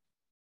much.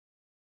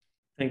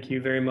 Thank you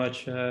very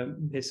much,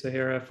 Ms.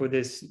 O'Hara, for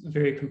this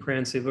very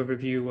comprehensive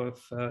overview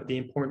of the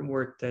important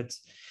work that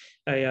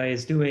AI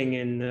is doing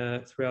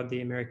throughout the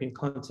American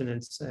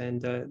continents,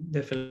 and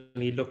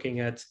definitely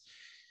looking at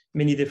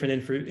many different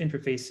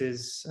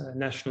interfaces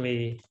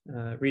nationally,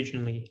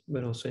 regionally,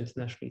 but also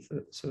internationally.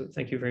 So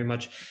thank you very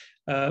much.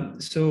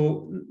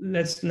 So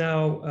let's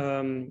now,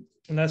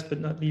 last but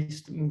not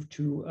least, move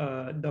to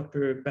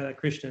Dr.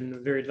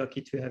 Balakrishnan. Very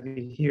lucky to have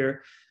you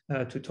here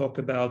to talk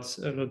about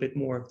a little bit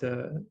more of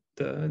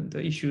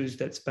the issues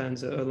that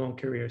spans a long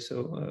career.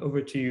 So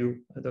over to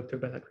you, Dr.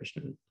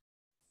 Balakrishnan.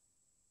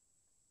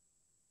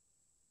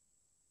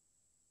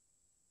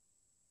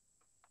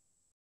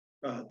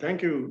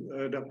 Thank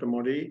you, Dr.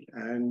 Mauduit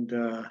and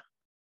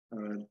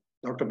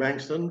Dr.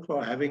 Bankston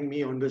for having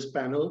me on this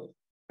panel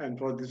and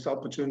for this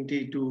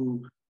opportunity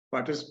to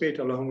participate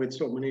along with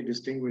so many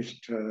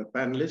distinguished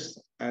panelists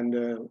and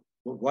a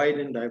wide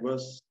and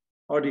diverse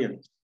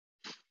audience.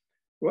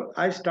 Well,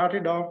 I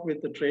started off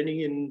with the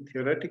training in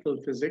theoretical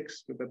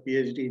physics with a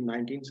PhD in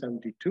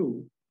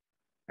 1972,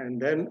 and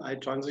then I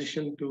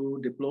transitioned to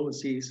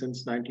diplomacy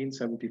since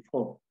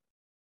 1974.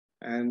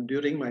 And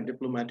during my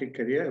diplomatic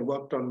career, I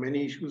worked on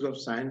many issues of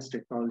science,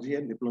 technology,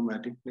 and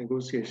diplomatic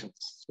negotiations.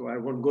 So I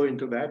won't go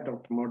into that.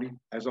 Dr. Mauduit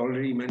has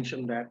already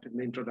mentioned that in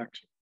the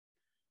introduction.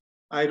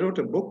 I wrote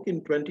a book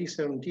in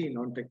 2017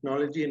 on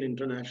technology and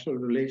international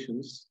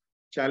relations,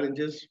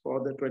 challenges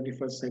for the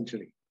 21st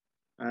century.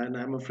 And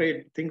I'm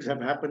afraid things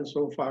have happened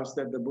so fast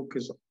that the book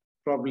is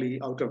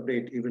probably out of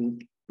date even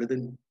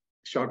within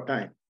a short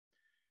time.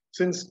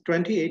 Since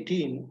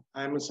 2018,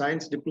 I'm a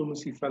science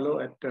diplomacy fellow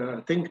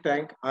at think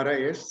tank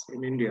RIS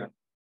in India.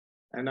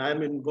 And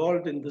I'm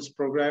involved in this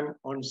program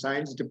on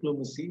science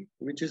diplomacy,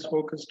 which is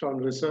focused on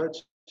research,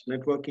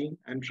 networking,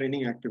 and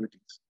training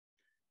activities.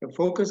 The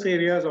focus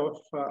areas of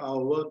our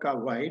work are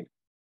wide: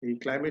 the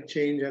climate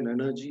change and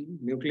energy,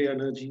 nuclear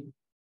energy,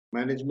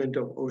 management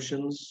of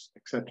oceans,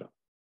 etc.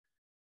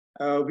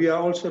 We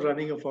are also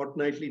running a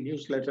fortnightly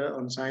newsletter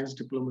on science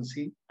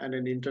diplomacy and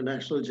an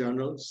international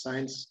journal,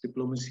 Science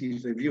Diplomacy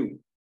Review.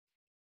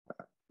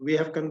 We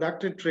have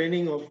conducted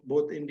training of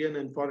both Indian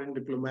and foreign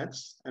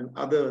diplomats and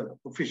other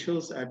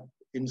officials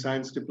in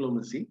science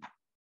diplomacy.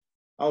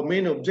 Our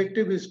main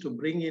objective is to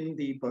bring in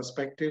the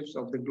perspectives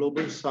of the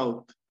global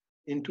South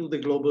into the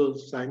global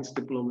science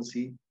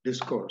diplomacy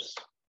discourse.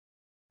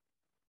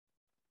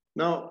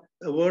 Now,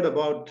 a word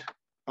about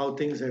how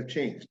things have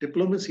changed.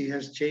 Diplomacy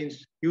has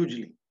changed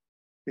hugely.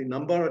 The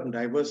number and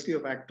diversity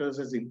of actors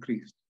has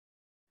increased.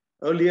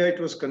 Earlier, it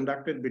was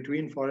conducted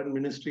between foreign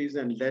ministries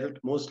and dealt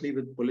mostly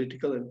with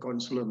political and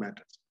consular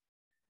matters.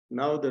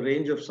 Now, the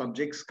range of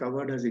subjects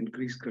covered has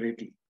increased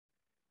greatly.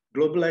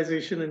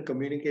 Globalization and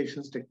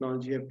communications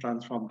technology have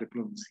transformed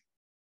diplomacy.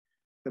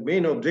 The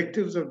main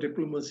objectives of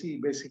diplomacy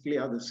basically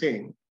are the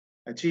same: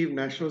 achieve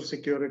national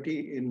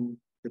security in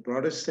the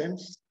broadest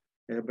sense,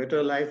 a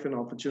better life and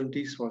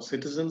opportunities for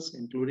citizens,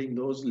 including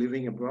those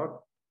living abroad,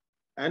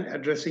 and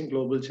addressing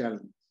global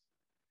challenges.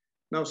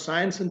 Now,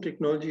 science and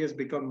technology has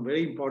become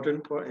very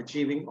important for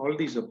achieving all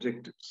these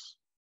objectives.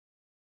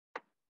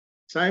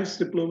 Science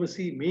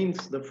diplomacy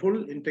means the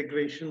full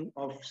integration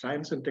of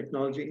science and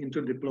technology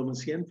into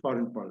diplomacy and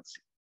foreign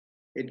policy.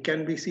 It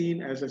can be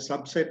seen as a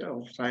subset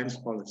of science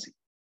policy.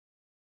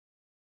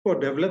 For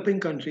developing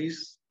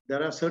countries,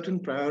 there are certain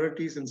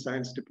priorities in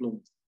science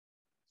diplomacy.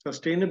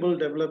 Sustainable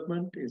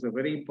development is a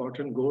very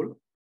important goal.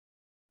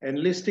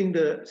 Enlisting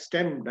the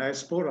STEM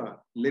diaspora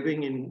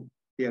living in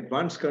the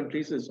advanced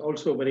countries is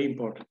also very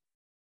important.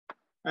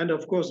 And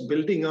of course,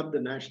 building up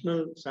the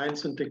national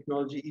science and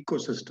technology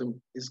ecosystem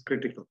is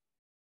critical.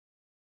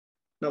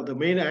 Now, the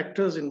main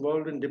actors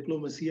involved in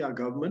diplomacy are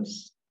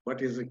governments,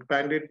 but is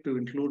expanded to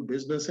include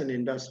business and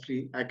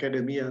industry,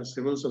 academia,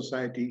 civil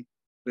society,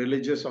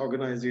 religious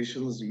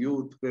organizations,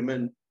 youth,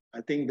 women.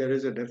 I think there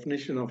is a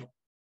definition of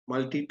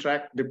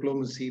multi-track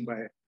diplomacy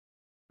by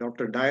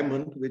Dr.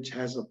 Diamond, which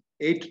has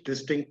 8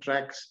 distinct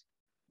tracks,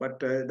 but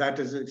that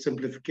is a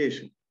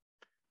simplification.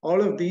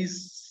 All of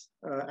these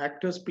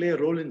actors play a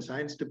role in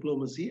science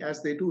diplomacy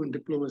as they do in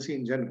diplomacy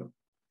in general.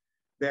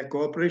 Their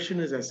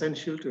cooperation is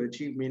essential to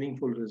achieve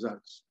meaningful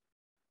results.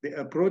 The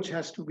approach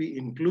has to be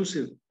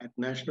inclusive at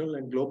national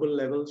and global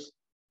levels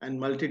and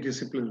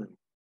multidisciplinary.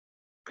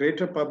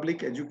 Greater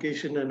public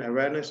education and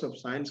awareness of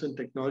science and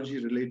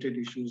technology related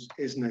issues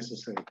is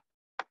necessary.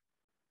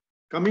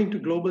 Coming to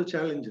global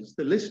challenges,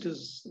 the list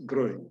is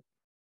growing.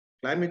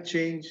 Climate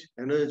change,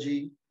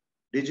 energy,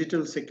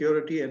 digital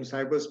security and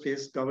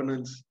cyberspace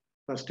governance,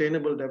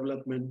 sustainable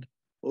development,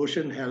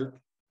 ocean health,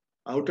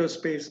 outer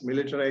space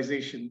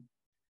militarization,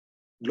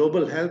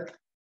 global health,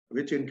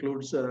 which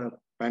includes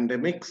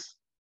pandemics,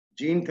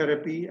 gene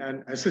therapy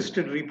and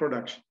assisted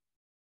reproduction,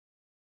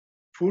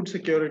 food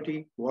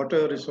security,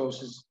 water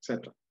resources,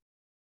 etc.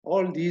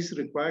 All these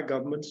require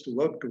governments to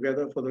work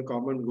together for the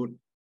common good.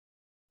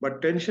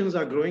 But tensions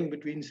are growing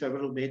between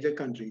several major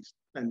countries,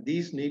 and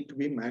these need to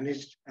be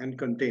managed and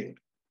contained.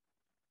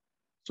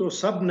 So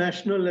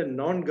subnational and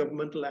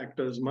non-governmental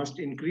actors must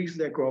increase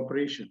their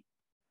cooperation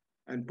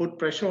and put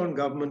pressure on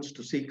governments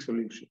to seek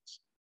solutions.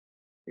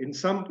 In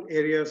some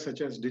areas such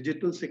as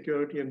digital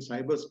security and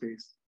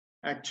cyberspace,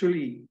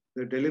 actually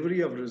the delivery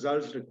of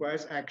results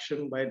requires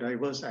action by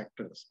diverse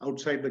actors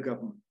outside the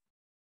government.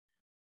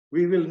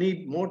 We will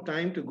need more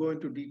time to go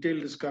into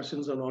detailed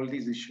discussions on all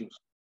these issues.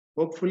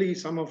 Hopefully,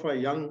 some of our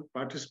young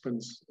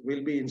participants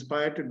will be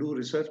inspired to do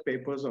research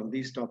papers on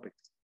these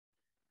topics.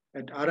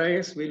 At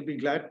RIS, we'll be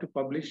glad to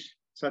publish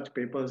such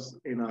papers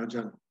in our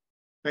journal.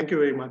 Thank you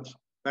very much.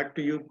 Back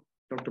to you,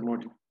 Dr.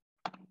 Mauduit.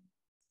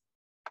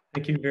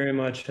 Thank you very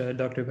much,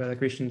 Dr.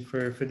 Balakrishnan,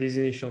 for these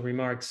initial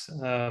remarks.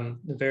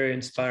 Very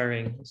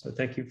inspiring. So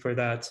thank you for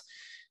that.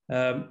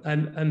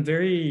 I'm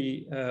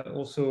very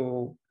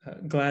also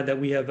glad that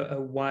we have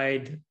a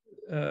wide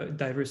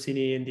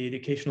diversity in the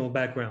educational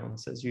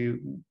backgrounds, as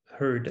you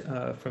heard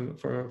from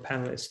our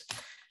panelists,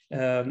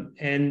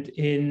 and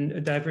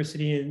in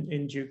diversity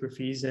in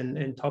geographies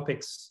and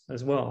topics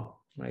as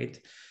well, right?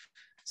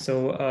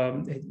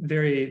 So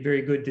very,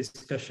 very good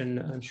discussion,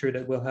 I'm sure,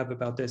 that we'll have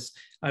about this.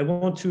 I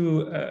want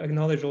to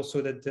acknowledge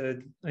also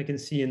that I can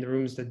see in the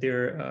rooms that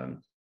there are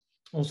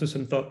also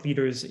some thought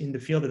leaders in the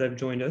field that have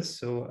joined us.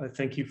 So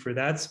thank you for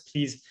that.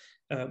 Please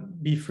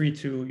be free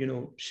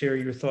to share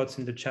your thoughts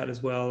in the chat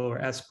as well, or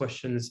ask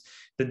questions,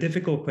 the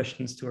difficult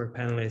questions to our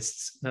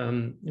panelists.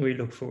 We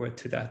look forward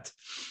to that.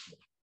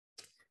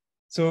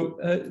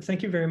 So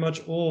thank you very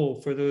much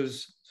all for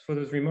those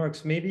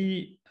remarks.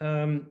 Maybe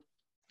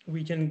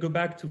we can go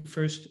back to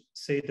first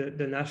say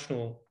the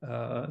national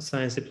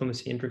science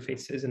diplomacy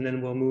interfaces, and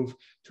then we'll move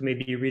to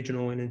maybe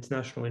regional and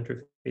international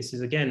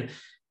interfaces again.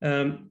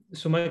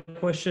 So my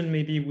question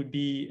maybe would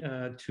be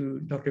to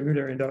Dr.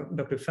 Müller and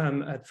Dr.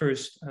 Pham at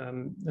first,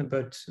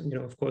 but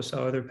of course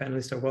our other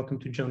panelists are welcome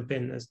to jump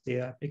in as they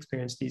have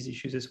experienced these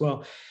issues as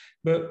well.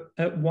 But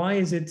why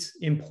is it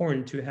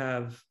important to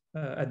have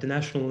at the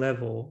national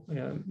level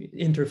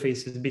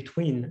interfaces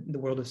between the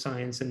world of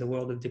science and the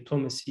world of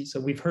diplomacy? So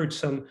we've heard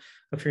some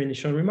of your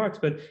initial remarks,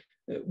 but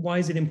why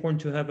is it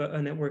important to have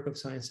a network of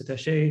science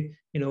attaché?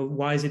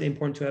 Why is it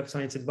important to have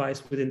science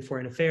advice within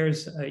foreign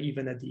affairs,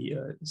 even at the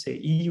say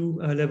EU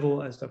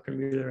level, as Dr.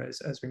 Müller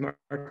has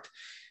remarked?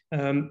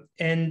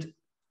 And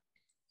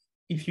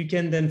if you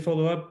can then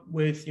follow up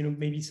with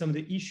maybe some of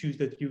the issues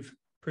that you've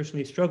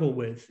personally struggled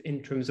with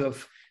in terms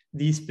of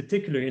these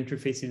particular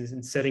interfaces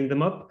and setting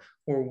them up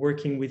or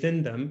working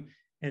within them,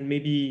 and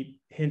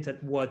maybe hint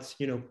at what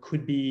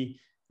could be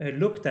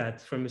looked at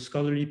from a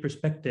scholarly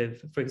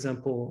perspective, for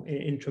example,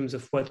 in terms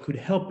of what could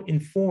help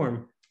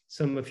inform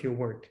some of your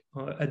work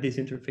at these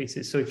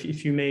interfaces. So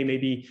if you may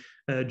maybe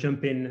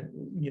jump in,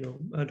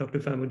 Dr.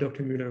 Pham or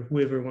Dr. Müller,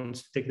 whoever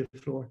wants to take the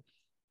floor.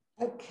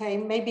 Okay,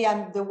 maybe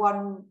I'm the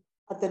one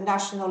at the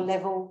national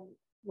level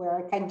where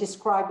I can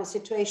describe the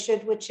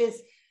situation, which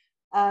is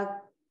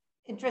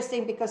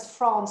interesting because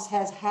France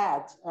has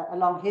had a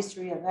long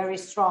history, a very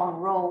strong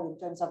role in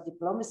terms of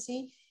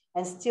diplomacy,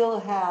 and still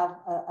have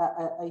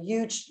a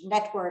huge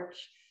network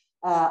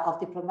of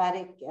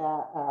diplomatic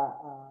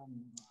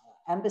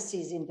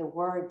embassies in the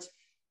world.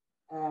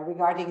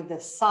 Regarding the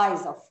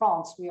size of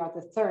France, we are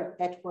the third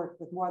network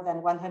with more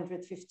than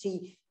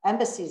 150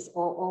 embassies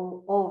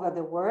all over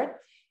the world.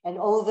 And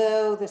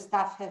although the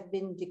staff have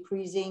been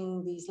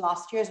decreasing these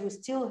last years, we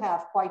still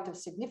have quite a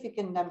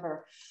significant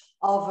number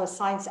of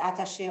science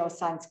attaché or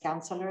science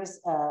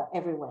counselors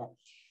everywhere.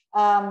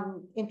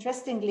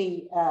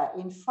 Interestingly,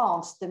 in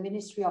France, the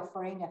Ministry of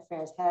Foreign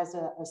Affairs has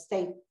a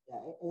state,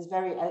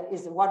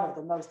 is one of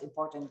the most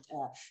important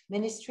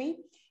ministry,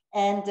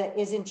 and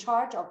is in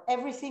charge of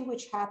everything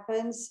which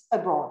happens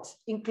abroad,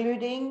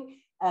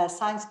 including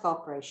science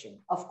cooperation.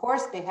 Of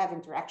course, they have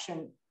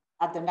interaction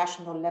at the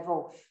national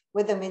level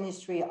with the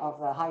Ministry of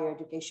Higher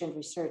Education,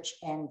 Research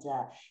and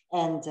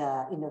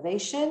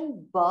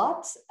Innovation.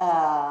 But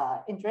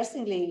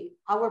interestingly,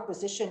 our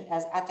position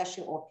as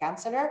attaché or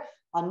counselor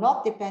are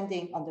not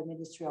depending on the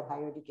Ministry of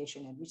Higher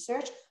Education and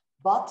Research,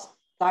 but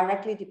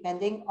directly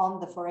depending on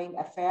the Foreign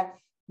Affairs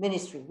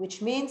Ministry,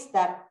 which means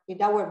that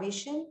in our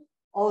mission,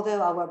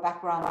 although our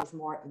background is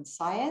more in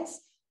science,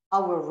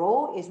 our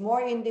role is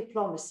more in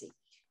diplomacy.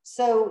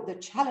 So the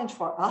challenge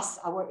for us,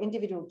 our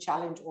individual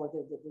challenge or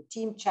the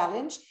team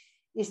challenge,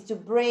 is to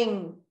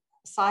bring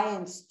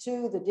science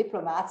to the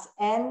diplomats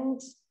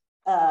and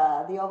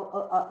the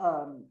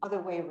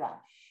other way around,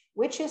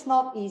 which is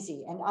not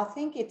easy. And I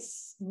think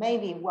it's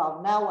mainly,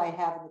 well, now I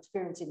have an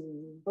experience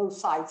in both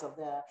sides of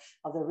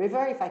the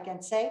river, if I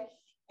can say.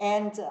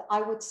 And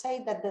I would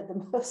say that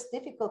the most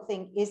difficult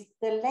thing is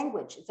the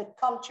language, the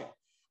culture.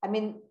 I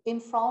mean, in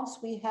France,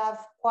 we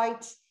have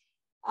quite,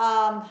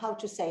 how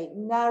to say,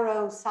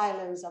 narrow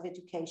silos of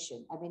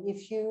education. I mean,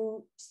 if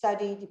you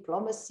study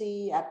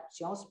diplomacy at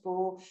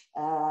JSPG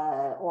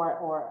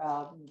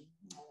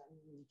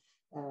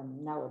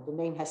now the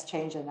name has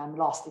changed and I'm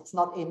lost. It's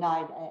not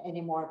A9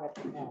 anymore, but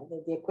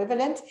the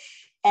equivalent.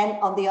 And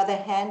on the other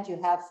hand, you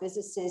have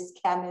physicists,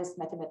 chemists,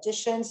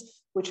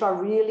 mathematicians, which are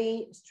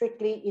really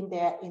strictly in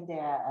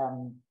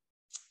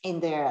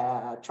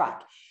their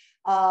track.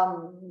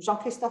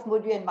 Jean-Christophe,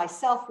 Mauduit, and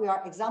myself, we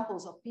are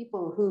examples of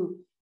people who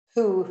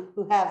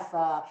have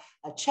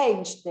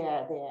changed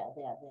their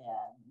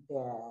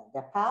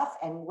path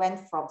and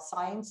went from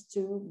science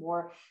to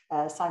more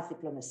science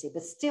diplomacy.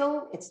 But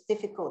still, it's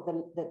difficult.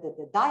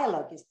 The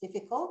dialogue is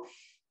difficult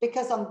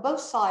because on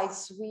both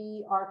sides,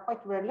 we are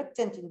quite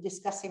reluctant in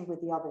discussing with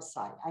the other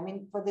side. I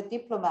mean, for the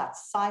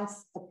diplomats,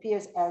 science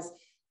appears as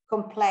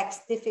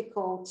complex,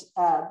 difficult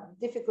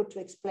to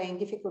explain,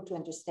 difficult to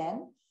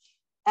understand.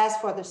 As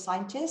for the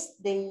scientists,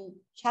 they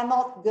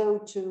cannot go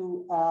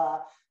to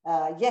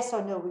yes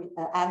or no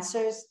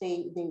answers.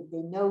 They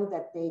know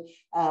that they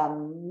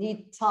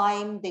need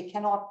time. They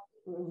cannot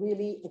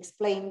really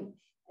explain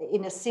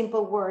in a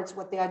simple words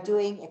what they are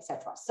doing,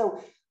 etc.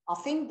 So I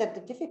think that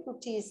the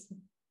difficulty is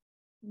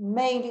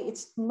mainly,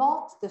 it's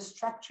not the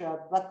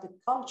structure, but the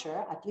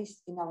culture, at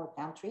least in our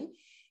country.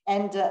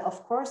 And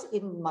of course,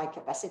 in my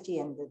capacity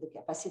and the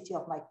capacity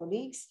of my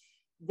colleagues,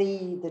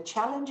 the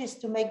challenge is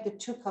to make the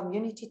two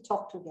communities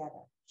talk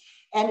together.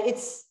 And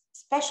it's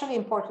especially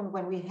important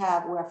when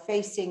we're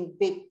facing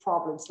big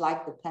problems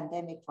like the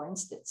pandemic, for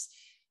instance.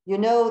 You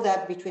know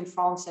that between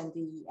France and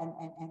the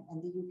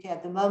UK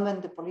at the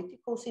moment, the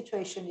political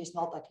situation is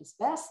not at its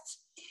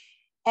best.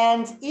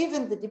 And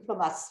even the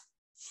diplomats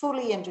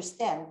fully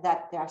understand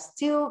that there are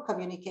still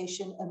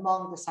communication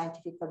among the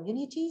scientific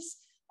communities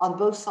on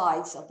both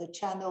sides of the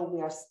channel.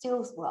 We are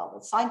still, well,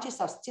 the scientists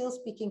are still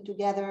speaking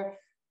together.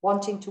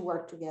 wanting to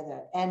work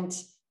together. And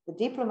the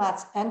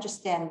diplomats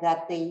understand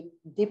that the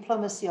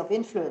diplomacy of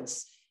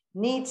influence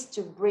needs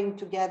to bring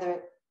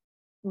together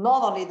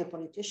not only the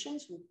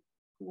politicians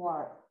who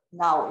are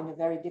now in a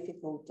very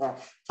difficult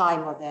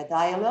time of their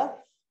dialogue,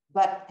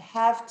 but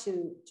have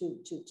to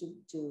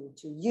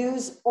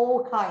use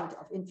all kinds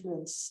of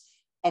influence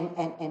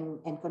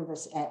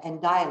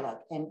and dialogue.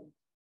 And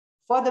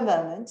for the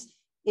moment,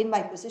 in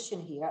my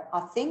position here,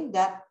 I think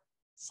that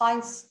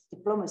science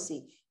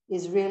diplomacy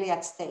is really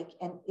at stake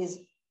and is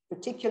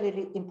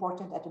particularly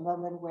important at the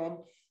moment when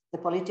the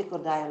political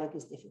dialogue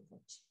is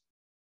difficult.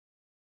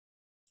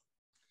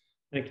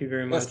 Thank you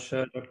very much,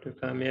 Dr.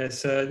 Kam.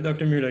 Yes,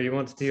 Dr. Müller, you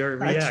wanted to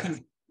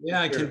react?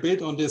 I can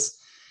build on this.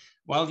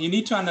 Well, you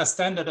need to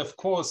understand that, of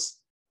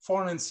course,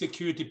 foreign and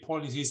security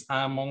policies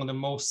are among the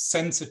most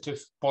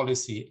sensitive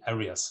policy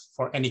areas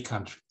for any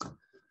country.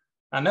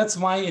 And that's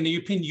why in the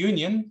European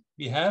Union,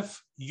 we have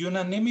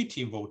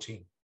unanimity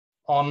voting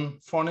on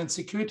foreign and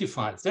security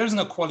files. There is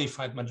no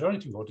qualified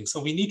majority voting.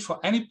 So we need, for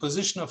any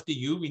position of the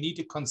EU, we need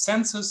a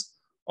consensus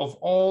of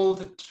all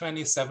the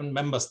 27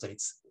 member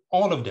states,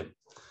 all of them.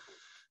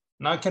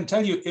 Now I can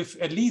tell you, if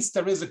at least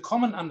there is a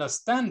common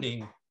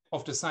understanding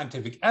of the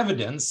scientific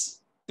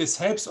evidence, this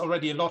helps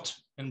already a lot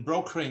in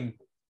brokering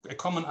a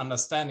common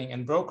understanding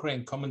and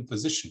brokering common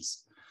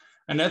positions.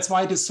 And that's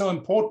why it is so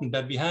important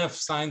that we have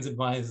science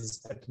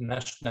advisors at the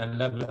national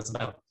level as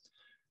well.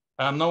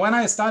 Now, when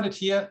I started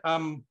here,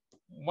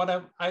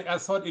 I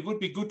thought it would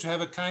be good to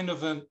have a kind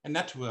of a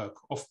network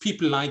of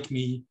people like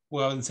me who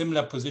are in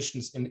similar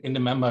positions in the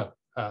member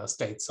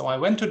states. So I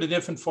went to the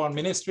different foreign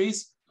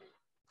ministries.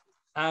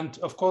 And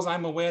of course,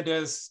 I'm aware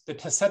the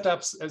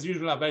setups, as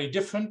usual, are very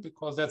different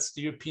because that's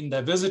the European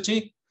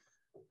diversity.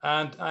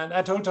 And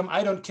I told them,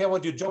 I don't care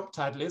what your job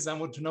title is. I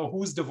want to know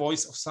who's the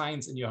voice of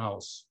science in your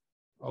house.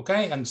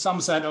 Okay. And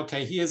some said,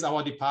 okay, here's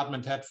our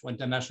department head for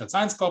International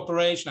Science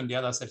Cooperation. And the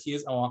other said,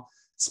 here's our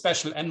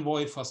special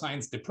envoy for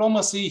science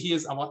diplomacy.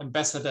 Here's our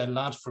ambassador at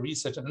large for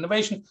research and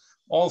innovation.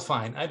 All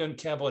fine. I don't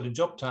care about the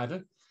job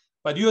title,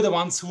 but you're the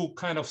ones who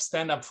kind of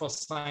stand up for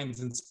science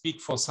and speak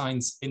for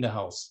science in the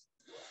house.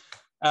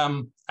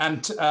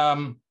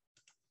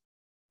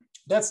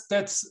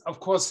 That's of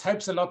course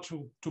helps a lot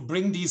to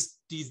bring these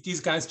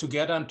guys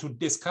together and to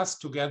discuss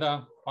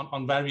together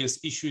on various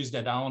issues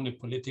that are on the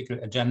political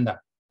agenda.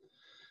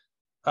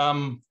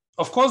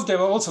 Of course, there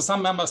were also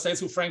some member states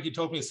who frankly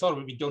told me,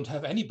 sorry, we don't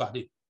have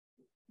anybody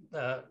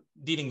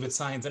dealing with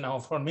science in our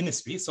foreign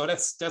ministry. So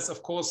that's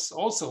of course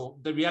also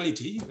the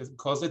reality,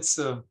 because it's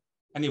an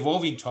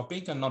evolving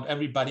topic and not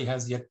everybody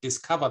has yet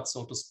discovered,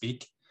 so to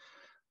speak,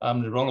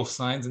 the role of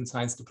science and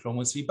science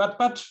diplomacy, but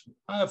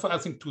I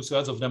think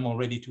 2/3 of them are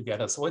already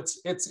together. So it's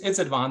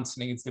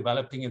advancing, it's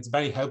developing, it's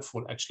very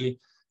helpful actually,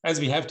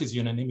 as we have this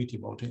unanimity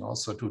voting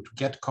also to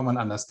get common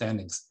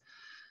understandings.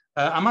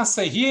 I must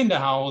say here in the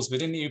house,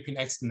 within the European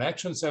External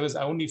Action Service,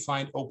 I only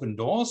find open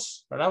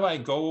doors. Wherever I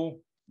go,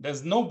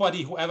 there's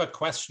nobody who ever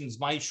questions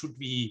why should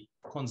we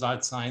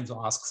consult science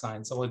or ask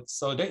science.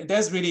 So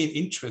there's really an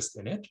interest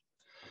in it.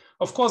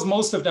 Of course,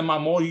 most of them are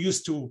more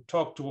used to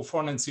talk to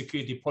foreign and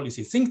security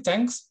policy think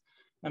tanks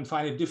and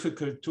find it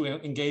difficult to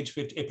engage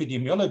with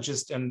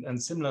epidemiologists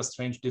and similar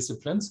strange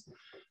disciplines.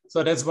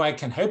 So that's why I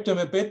can help them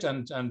a bit.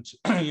 And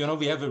you know,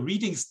 we have a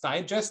readings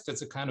digest.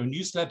 That's a kind of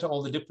newsletter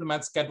all the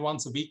diplomats get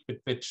once a week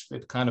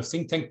with kind of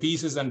think tank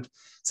pieces. And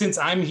since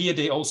I'm here,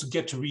 they also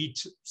get to read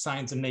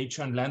Science and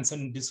Nature and Lancet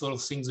and these sort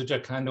of things, which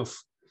are kind of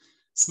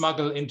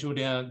smuggled into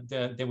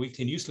their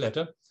weekly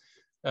newsletter.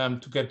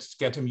 To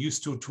get them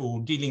used to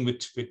dealing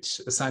with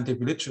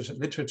scientific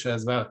literature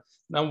as well.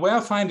 Now, what I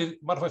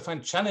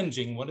find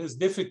challenging, what is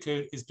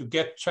difficult, is to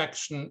get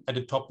traction at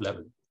the top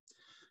level.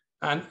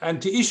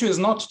 And the issue is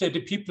not that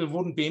the people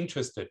wouldn't be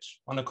interested.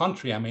 On the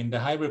contrary, I mean, the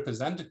High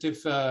Representative,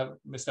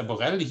 Mr.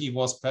 Borrell, he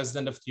was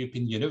president of the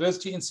European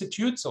University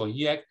Institute, so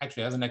he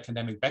actually has an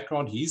academic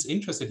background. He's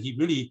interested. He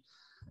really,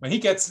 when he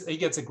gets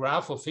a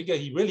graph or figure,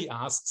 he really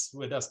asks,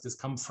 where does this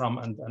come from,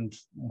 and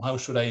how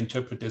should I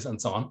interpret this,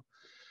 and so on.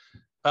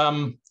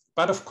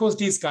 But of course,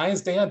 these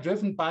guys, they are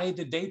driven by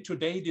the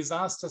day-to-day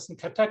disasters and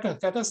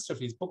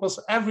catastrophes, because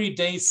every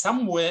day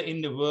somewhere in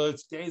the world,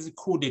 there is a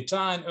coup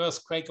d'etat, an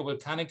earthquake, a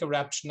volcanic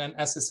eruption, an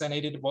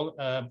assassinated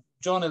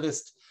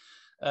journalist,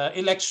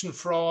 election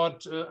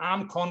fraud,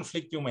 armed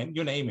conflict,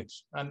 you name it.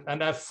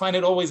 And I find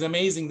it always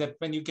amazing that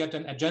when you get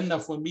an agenda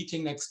for a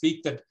meeting next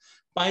week, that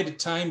by the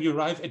time you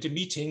arrive at the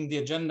meeting, the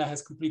agenda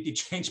has completely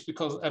changed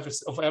because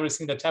of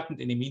everything that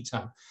happened in the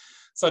meantime.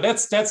 So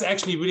that's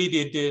actually really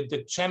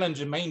the challenge,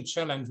 the main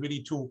challenge,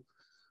 really, to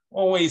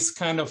always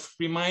kind of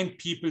remind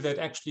people that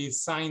actually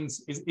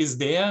science is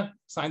there.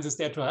 Science is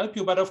there to help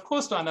you, but of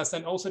course to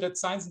understand also that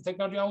science and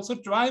technology also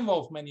drive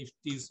off many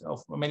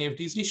of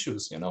these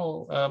issues. You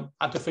know,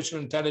 artificial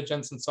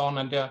intelligence and so on,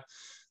 and there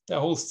are a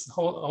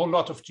whole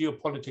lot of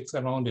geopolitics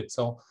around it.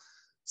 So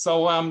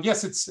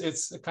yes,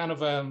 it's a kind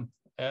of a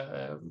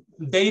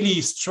daily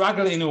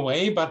struggle in a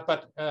way,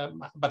 but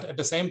at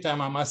the same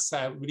time, I must say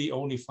I really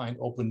only find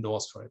open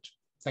doors for it.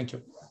 Thank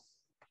you.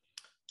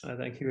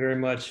 Thank you very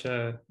much,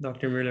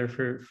 Dr. Müller,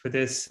 for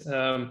this.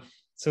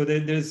 So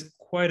there's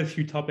quite a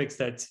few topics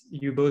that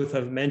you both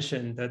have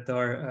mentioned that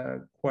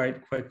are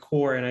quite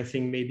core, and I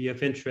think maybe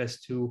of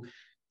interest to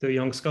the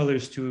young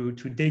scholars to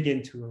dig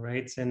into,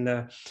 right?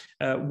 And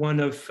one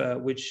of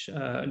which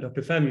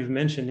Dr. Pham, you've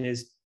mentioned,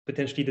 is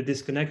potentially the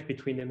disconnect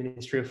between the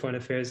Ministry of Foreign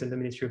Affairs and the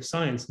Ministry of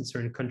Science in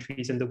certain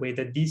countries, and the way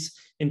that these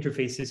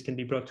interfaces can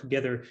be brought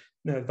together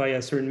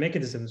via certain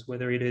mechanisms,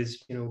 whether it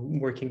is, you know,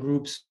 working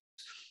groups,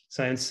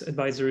 science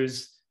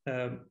advisors,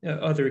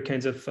 other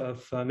kinds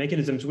of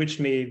mechanisms, which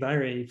may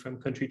vary from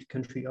country to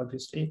country,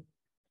 obviously.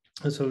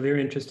 So a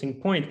very interesting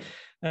point.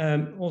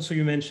 Also,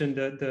 you mentioned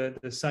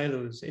the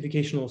silos,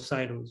 educational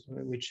silos,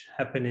 which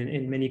happen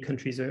in many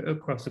countries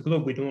across the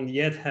globe. We don't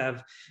yet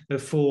have a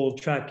full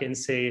track in,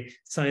 say,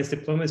 science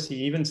diplomacy,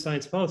 even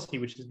science policy,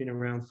 which has been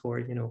around for,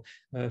 you know,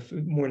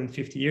 more than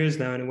 50 years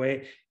now in a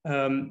way.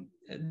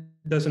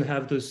 Doesn't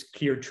have those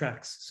clear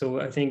tracks. So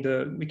I think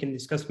we can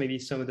discuss maybe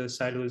some of the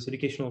silos,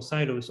 educational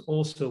silos,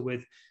 also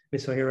with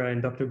Ms. Ohira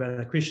and Dr.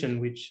 Balakrishnan,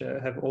 which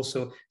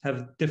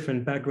have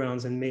different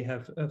backgrounds and may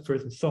have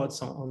further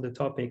thoughts on the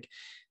topic.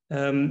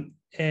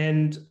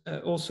 And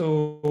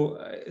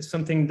also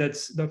something that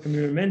Dr.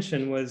 Müller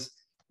mentioned was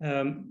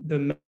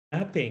the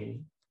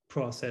mapping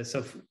process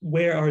of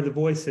where are the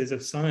voices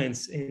of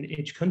science in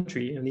each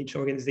country and each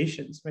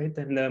organizations, right?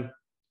 And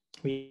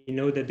we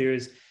know that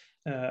there's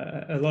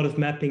a lot of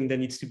mapping that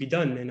needs to be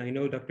done. And I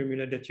know, Dr.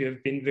 Müller, that you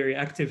have been very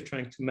active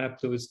trying to map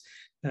those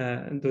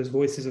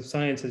voices of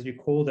science, as you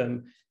call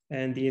them,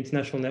 and the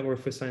International Network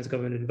for Science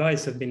Government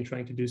Advice have been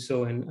trying to do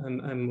so. And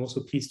I'm also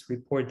pleased to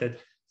report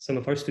that some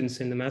of our students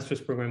in the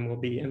master's program will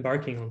be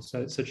embarking on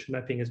such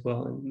mapping as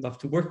well, and love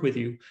to work with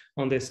you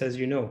on this, as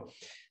you know.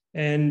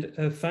 And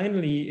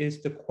finally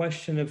is the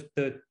question of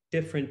the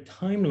different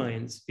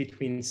timelines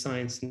between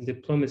science and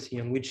diplomacy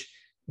on which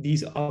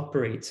these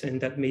operate,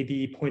 and that may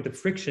be point of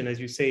friction, as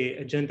you say.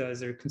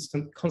 Agendas are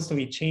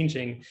constantly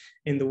changing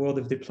in the world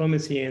of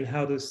diplomacy, and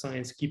how does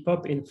science keep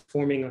up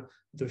informing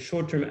the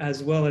short term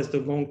as well as the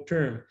long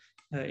term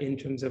in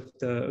terms of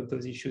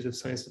those issues of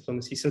science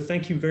diplomacy. So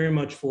thank you very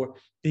much for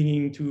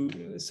digging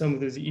into some of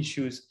those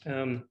issues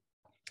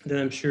that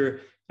I'm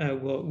sure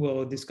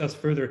we'll discuss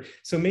further.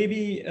 So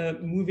maybe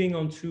moving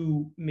on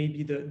to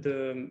maybe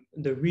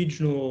the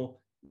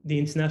regional, the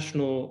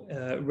international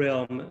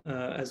realm,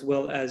 as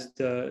well as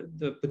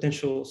the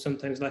potential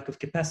sometimes lack of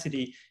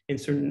capacity in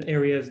certain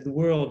areas of the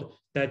world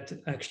that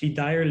actually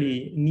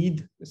direly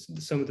need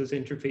some of those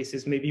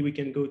interfaces. Maybe we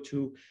can go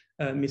to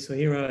Ms.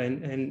 Ohira,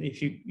 and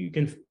if you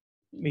can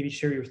maybe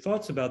share your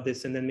thoughts about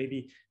this, and then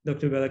maybe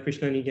Dr.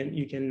 Balakrishnan,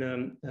 you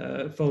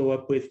can follow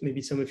up with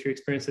maybe some of your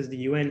experiences in the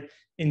UN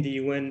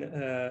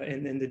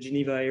and the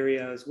Geneva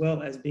area, as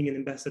well as being an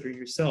ambassador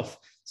yourself.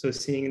 So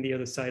seeing the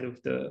other side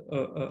of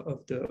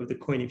the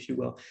coin, if you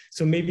will.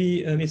 So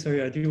maybe Ms.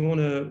 Ohira, do you want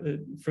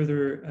to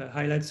further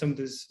highlight some of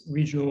those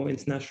regional,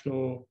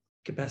 international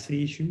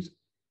capacity issues?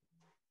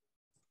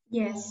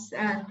 Yes,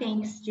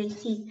 thanks,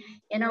 JC.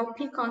 And I'll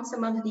pick on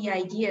some of the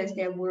ideas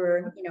that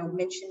were,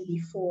 mentioned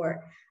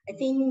before. I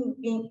think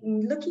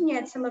in looking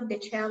at some of the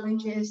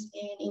challenges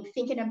and in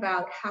thinking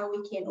about how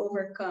we can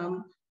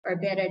overcome or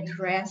better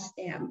address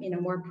them in a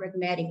more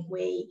pragmatic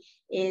way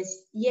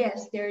is,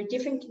 yes, there are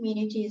different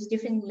communities,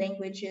 different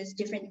languages,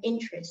 different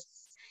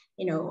interests.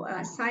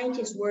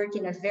 Scientists work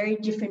in a very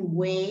different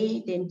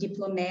way than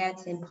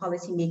diplomats and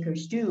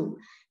policymakers do.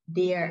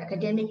 Their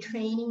academic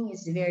training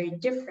is very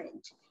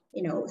different.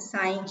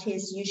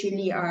 Scientists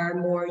usually are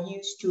more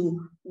used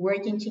to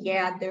working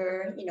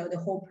together, the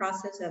whole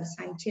process of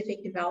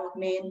scientific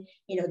development,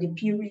 the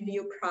peer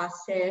review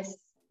process.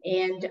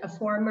 And a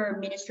former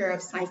Minister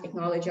of Science and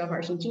Technology of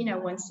Argentina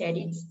once said,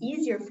 it's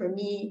easier for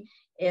me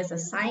as a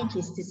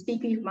scientist to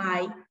speak with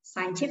my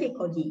scientific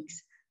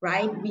colleagues,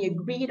 right? We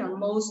agreed on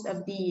most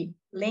of the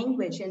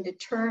language and the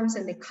terms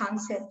and the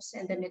concepts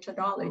and the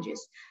methodologies,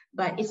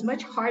 but it's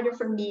much harder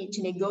for me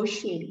to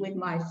negotiate with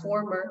my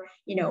former,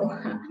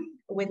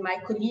 with my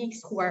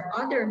colleagues who are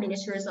other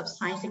ministers of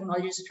science and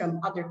technologies from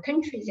other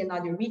countries and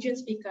other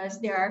regions,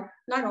 because they are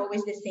not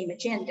always the same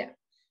agenda.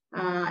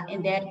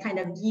 And that kind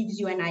of gives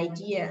you an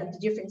idea of the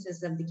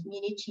differences of the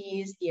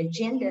communities, the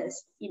agendas,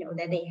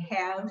 that they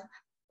have,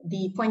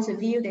 the points of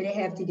view that they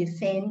have to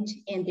defend,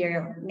 and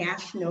their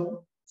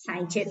national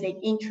scientific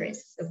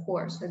interests, of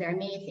course. So there are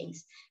many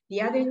things.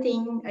 The other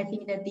thing I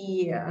think that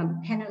the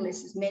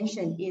panelists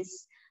mentioned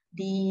is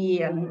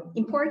the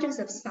importance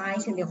of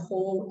science in the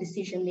whole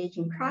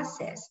decision-making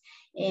process.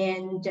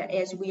 And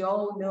as we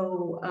all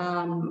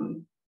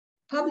know,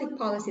 public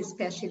policy,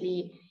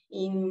 especially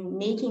in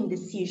making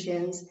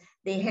decisions,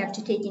 they have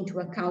to take into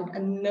account a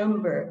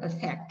number of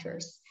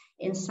factors.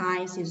 And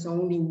science is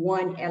only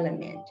one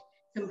element,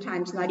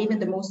 sometimes not even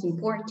the most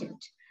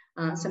important.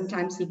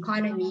 Sometimes the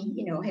economy,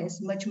 has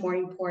much more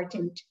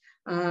important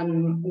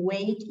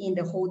weight in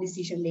the whole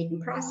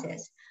decision-making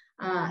process.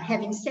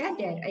 Having said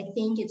that, I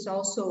think it's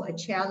also a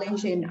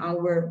challenge in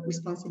our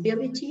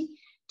responsibility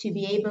to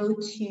be able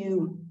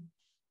to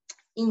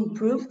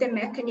improve the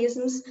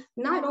mechanisms,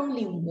 not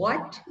only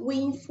what we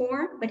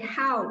inform, but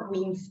how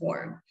we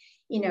inform.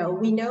 You know,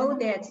 we know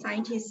that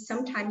scientists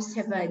sometimes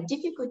have a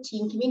difficulty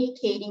in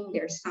communicating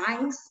their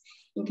science,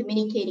 in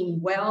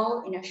communicating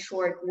well in a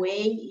short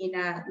way, in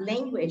a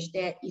language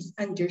that is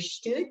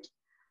understood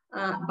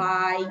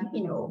by,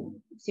 you know,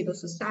 civil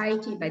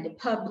society, by the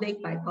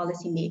public, by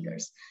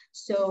policymakers.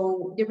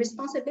 So the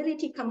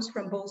responsibility comes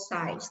from both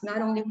sides,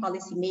 not only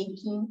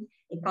policymaking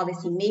and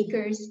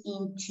policymakers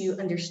into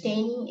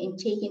understanding and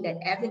taking that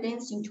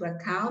evidence into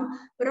account,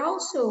 but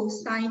also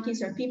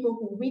scientists are people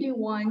who really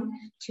want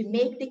to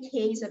make the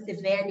case of the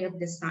value of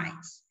the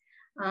science.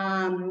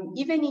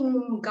 Even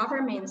in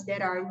governments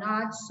that are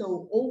not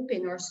so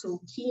open or so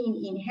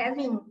keen in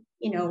having,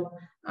 you know,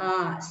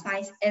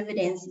 science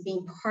evidence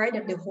being part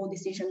of the whole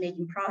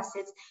decision-making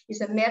process,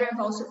 is a matter of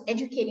also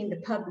educating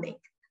the public.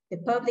 The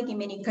public in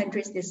many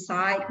countries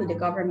decide who the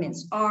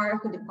governments are,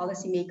 who the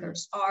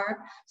policymakers are.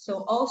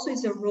 So also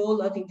is a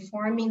role of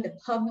informing the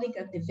public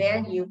of the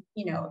value,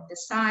 you know, the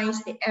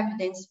science, the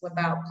evidence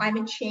about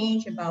climate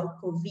change,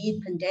 about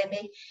COVID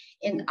pandemic,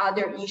 and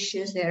other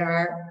issues that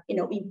are, you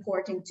know,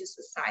 important to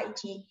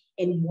society,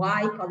 and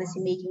why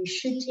policymaking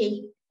should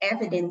take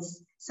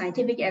evidence,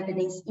 scientific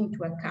evidence,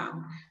 into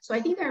account. So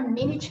I think there are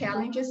many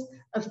challenges.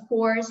 Of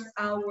course,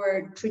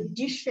 our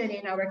tradition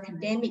in our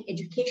academic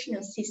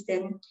educational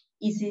system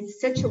is in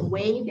such a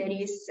way that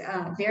is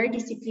very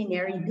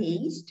disciplinary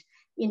based.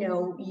 You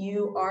know,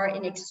 you are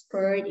an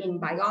expert in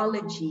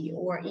biology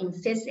or in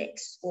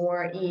physics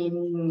or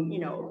in, you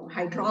know,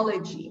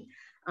 hydrology.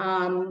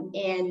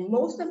 And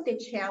most of the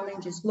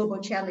challenges, global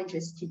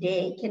challenges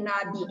today,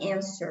 cannot be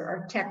answered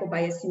or tackled by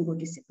a single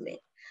discipline.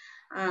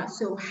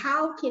 So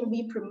how can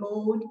we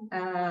promote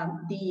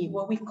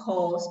what we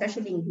call,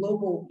 especially in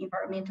global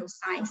environmental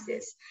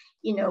sciences,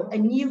 you know, a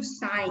new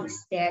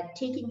science that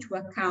take into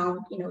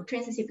account, you know,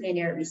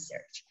 transdisciplinary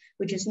research,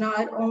 which is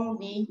not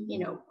only, you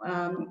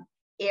know,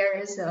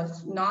 areas of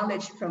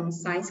knowledge from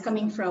science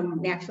coming from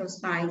natural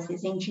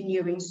sciences,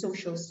 engineering,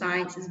 social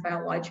sciences,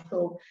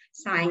 biological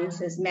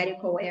sciences,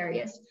 medical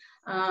areas,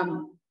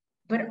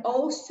 but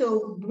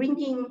also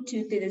bringing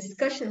to the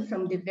discussion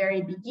from the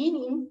very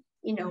beginning,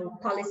 you know,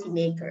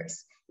 policymakers.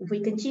 If we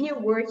continue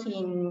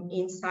working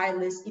in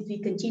silos, if we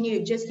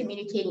continue just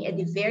communicating at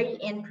the very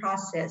end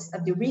process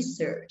of the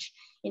research,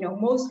 you know,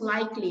 most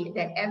likely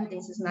that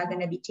evidence is not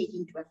going to be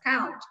taken into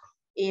account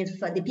if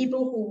the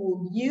people who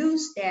will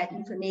use that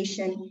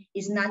information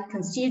is not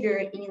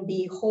considered in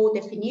the whole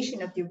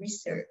definition of the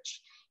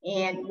research.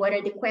 And what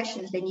are the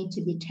questions that need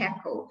to be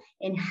tackled,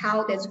 and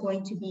how that's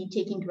going to be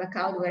taken into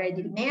account, what are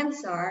the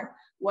demands are,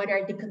 what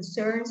are the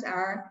concerns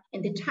are,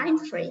 and the time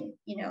frame.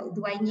 You know,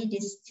 do I need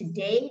this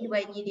today? Do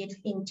I need it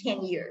in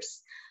 10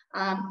 years?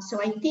 So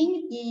I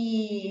think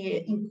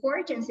the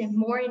importance, and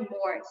more,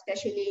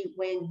 especially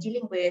when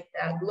dealing with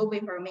global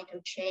environmental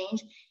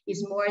change,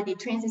 is more the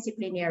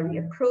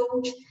transdisciplinary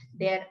approach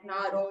that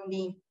not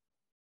only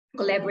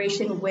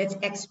collaboration with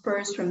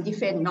experts from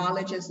different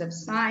knowledges of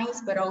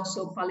science, but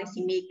also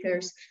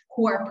policymakers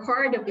who are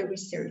part of the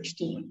research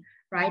team,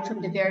 right,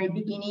 from the very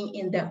beginning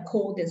in the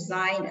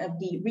co-design of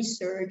the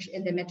research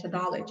and the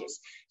methodologies.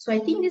 So I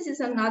think this is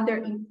another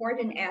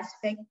important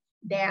aspect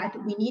that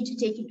we need to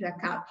take into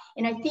account.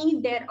 And I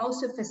think that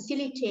also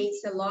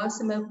facilitates a lot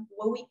some of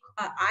what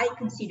I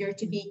consider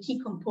to be key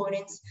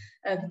components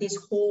of this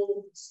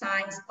whole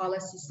science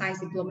policy, science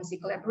diplomacy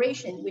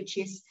collaboration, which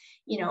is,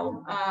 you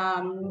know,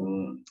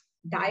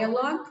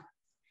 dialogue.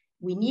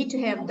 We need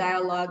to have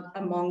dialogue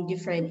among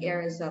different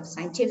areas of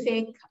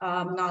scientific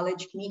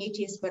knowledge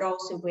communities, but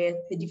also with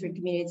the different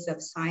communities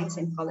of science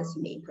and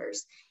policymakers,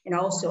 and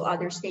also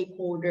other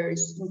stakeholders,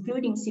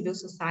 including civil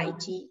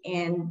society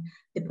and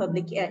the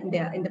public, and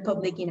the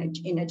public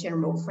in a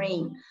general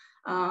frame,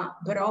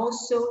 but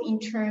also in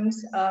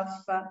terms of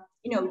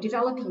you know,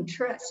 developing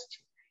trust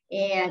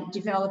and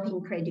developing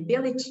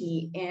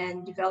credibility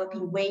and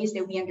developing ways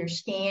that we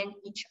understand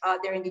each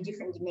other and the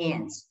different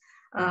demands.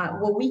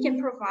 What we can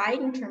provide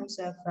in terms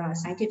of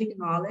scientific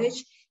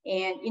knowledge,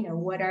 and, you know,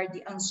 what are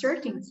the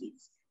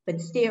uncertainties,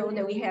 but still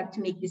that we have to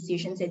make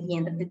decisions at the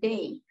end of the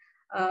day.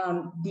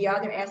 The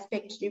other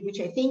aspect, which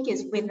I think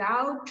is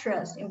without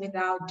trust and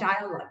without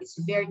dialogue, it's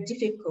very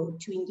difficult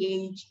to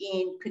engage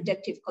in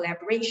productive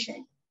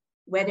collaboration,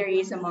 whether it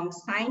is among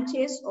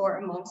scientists or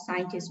among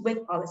scientists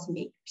with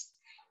policymakers.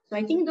 So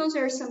I think those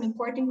are some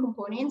important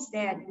components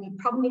that we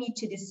probably need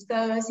to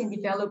discuss and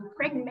develop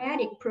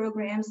pragmatic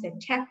programs that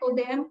tackle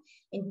them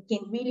and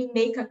can really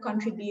make a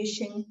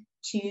contribution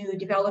to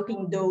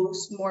developing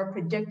those more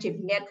productive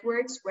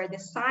networks where the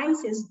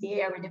science is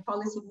there, where the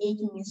policy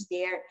making is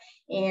there,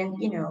 and,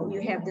 you know,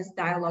 you have this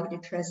dialogue, the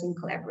trust and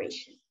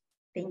collaboration.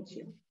 Thank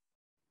you.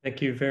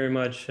 Thank you very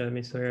much,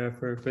 Ms. O'Hara,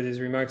 for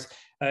these remarks.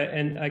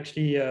 And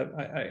actually,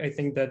 I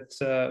think that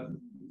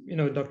you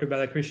know, Dr.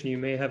 Balakrishnan, you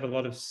may have a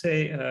lot to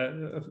say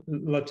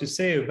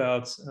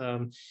about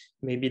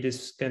maybe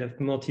this kind of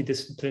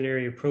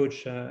multidisciplinary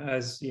approach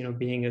as, you know,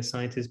 being a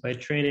scientist by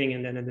training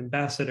and then an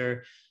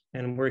ambassador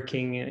and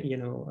working,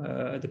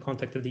 at the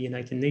contact of the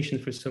United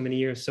Nations for so many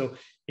years. So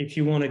if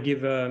you want to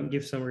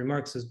give some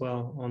remarks as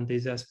well on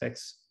these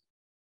aspects.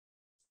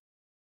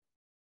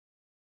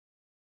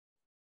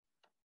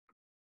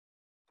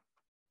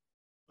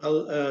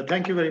 Well,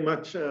 thank you very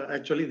much.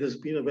 Actually, this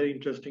has been a very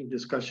interesting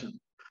discussion.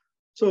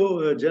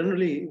 So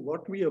generally,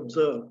 what we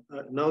observe,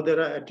 now there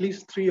are at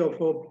least 3 or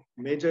 4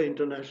 major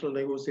international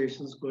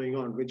negotiations going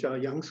on, which our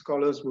young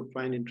scholars would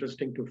find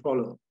interesting to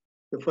follow.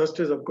 The first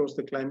is, of course,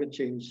 the climate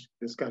change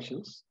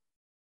discussions.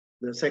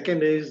 The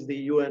second is the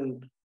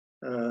UN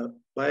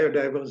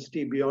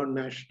Biodiversity Beyond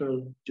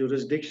National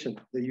Jurisdiction,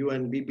 the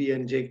UN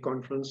BBNJ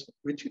conference,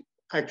 which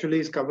actually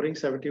is covering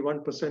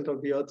 71%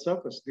 of the Earth's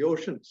surface, the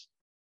oceans.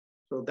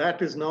 So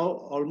that is now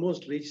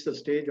almost reached the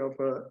stage of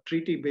a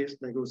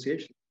treaty-based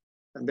negotiation.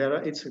 And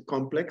it's a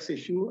complex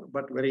issue,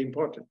 but very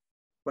important,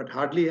 but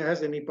hardly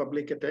has any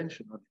public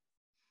attention on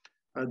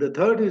it. The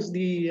third is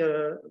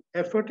the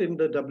effort in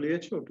the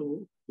WHO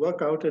to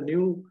work out a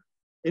new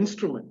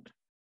instrument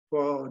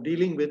for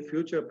dealing with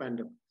future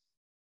pandemics.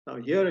 Now,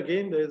 here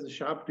again, there is a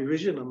sharp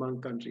division among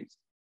countries.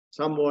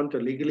 Some want a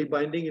legally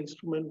binding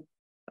instrument.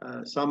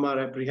 Some are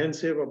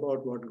apprehensive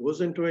about what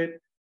goes into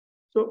it.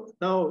 So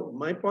now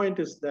my point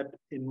is that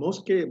in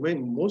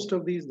most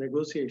of these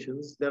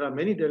negotiations, there are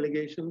many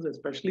delegations,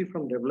 especially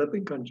from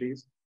developing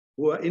countries,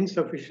 who are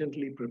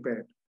insufficiently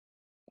prepared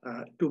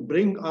to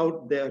bring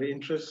out their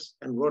interests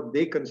and what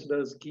they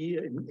consider as key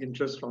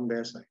interests from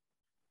their side.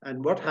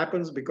 And what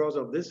happens because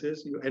of this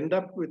is you end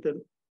up with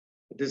a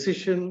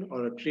decision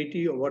or a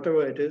treaty or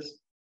whatever it is,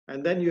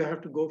 and then you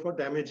have to go for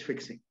damage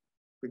fixing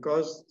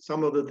because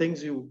some of the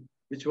things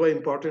which were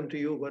important to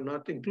you were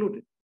not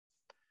included.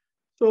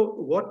 So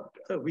what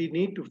we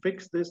need to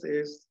fix this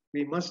is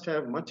we must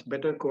have much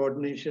better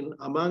coordination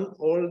among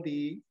all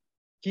the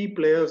key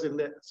players in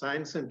the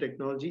science and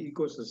technology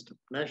ecosystem,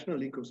 national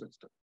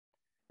ecosystem.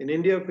 In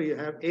India, we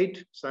have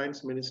 8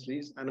 science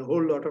ministries and a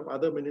whole lot of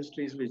other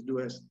ministries which do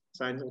as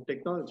science and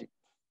technology.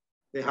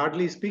 They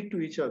hardly speak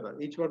to each other.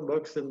 Each one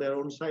works in their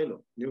own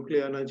silo.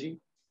 Nuclear energy,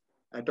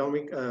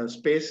 atomic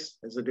space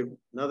is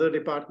another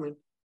department.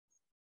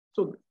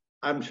 So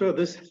I'm sure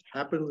this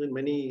happens in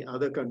many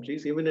other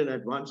countries, even in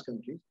advanced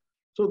countries.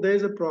 So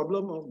there's a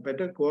problem of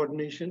better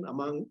coordination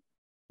among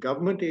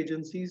government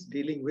agencies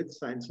dealing with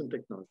science and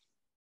technology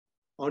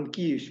on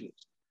key issues.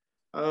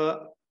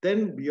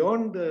 Then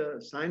beyond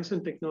the science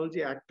and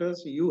technology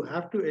actors, you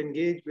have to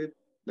engage with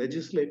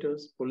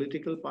legislators,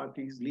 political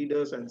parties,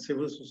 leaders, and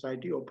civil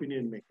society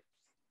opinion makers,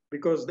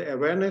 because the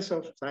awareness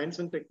of science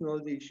and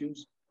technology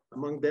issues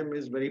among them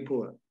is very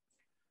poor.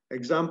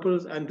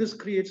 Examples, and this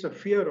creates a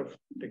fear of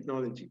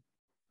technology.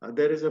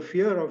 There is a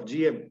fear of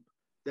GM.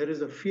 There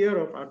is a fear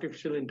of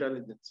artificial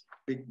intelligence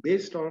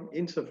based on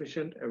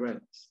insufficient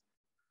awareness.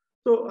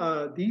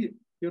 So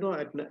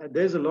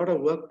there's a lot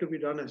of work to be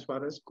done as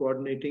far as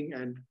coordinating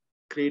and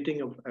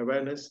creating of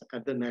awareness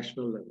at the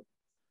national level.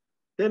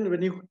 Then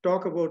when you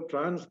talk about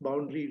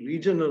transboundary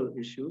regional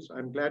issues,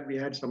 I'm glad we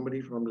had somebody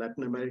from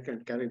Latin America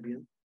and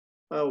Caribbean.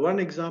 One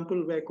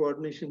example where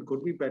coordination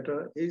could be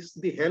better is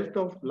the health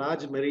of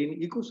large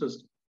marine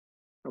ecosystems.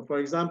 For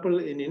example,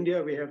 in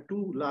India, we have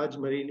 2 large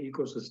marine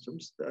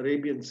ecosystems, the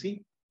Arabian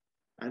Sea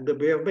and the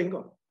Bay of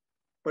Bengal.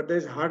 But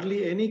there's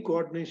hardly any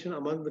coordination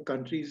among the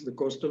countries, the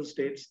coastal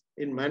states,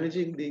 in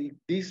managing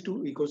these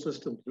 2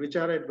 ecosystems, which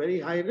are at very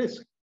high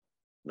risk.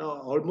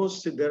 Now,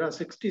 there are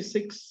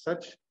 66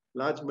 such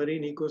large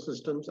marine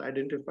ecosystems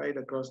identified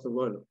across the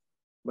world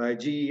by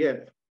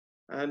GEF.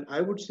 And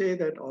I would say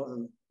that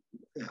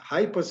a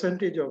high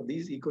percentage of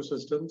these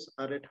ecosystems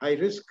are at high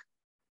risk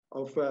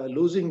of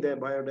losing their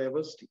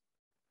biodiversity.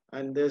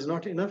 And there's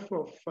not enough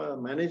of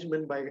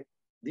management by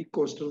the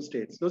coastal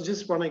states. So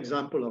just one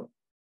example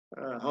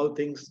of how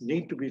things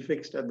need to be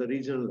fixed at the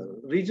regional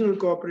level. Regional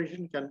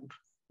cooperation can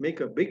make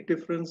a big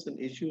difference in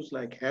issues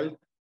like health,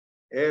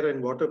 air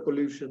and water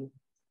pollution,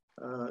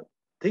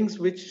 things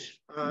which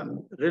are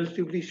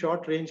relatively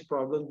short-range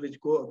problems which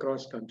go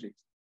across countries.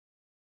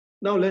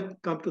 Now let's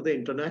come to the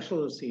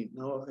international scene.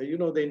 Now,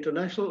 the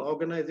international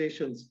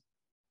organizations,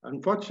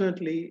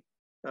 unfortunately,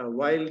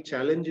 while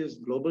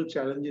global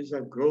challenges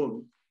have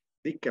grown,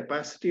 the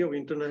capacity of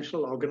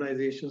international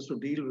organizations to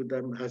deal with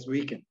them has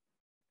weakened.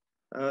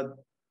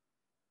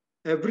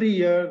 Every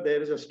year, there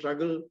is a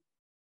struggle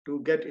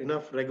to get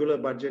enough regular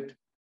budget.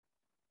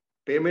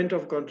 Payment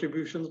of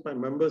contributions by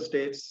member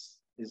states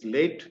is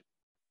late.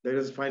 There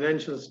is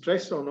financial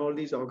stress on all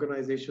these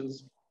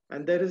organizations.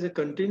 And there is a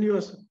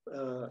continuous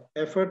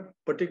effort,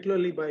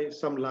 particularly by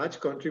some large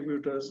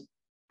contributors,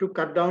 to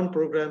cut down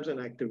programs and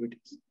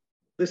activities.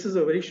 This is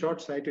a very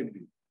short-sighted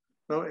view.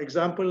 Now,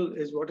 example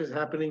is what is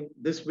happening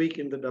this week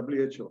in the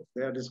WHO.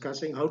 They are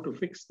discussing how to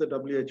fix the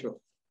WHO.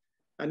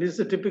 And it's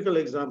a typical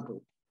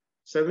example.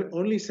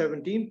 Only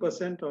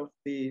 17% of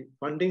the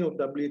funding of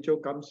WHO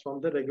comes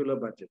from the regular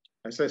budget,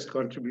 assessed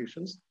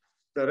contributions.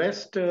 The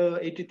rest,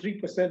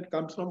 83%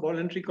 comes from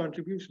voluntary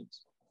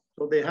contributions.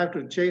 So they have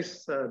to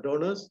chase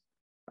donors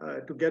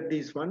to get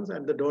these funds,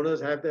 and the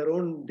donors have their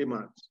own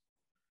demands.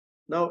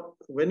 Now,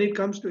 when it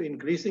comes to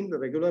increasing the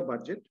regular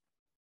budget,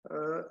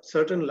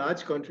 certain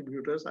large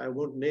contributors, I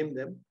won't name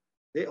them,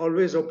 they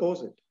always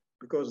oppose it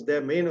because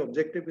their main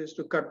objective is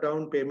to cut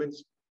down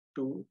payments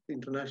to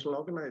international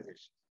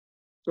organizations.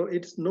 So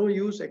it's no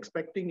use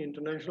expecting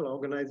international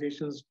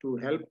organizations to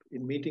help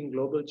in meeting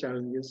global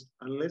challenges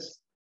unless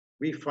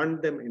we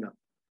fund them enough.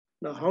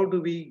 Now, how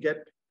do we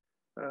get,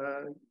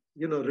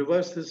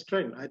 reverse this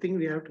trend? I think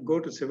we have to go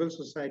to civil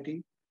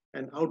society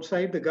and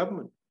outside the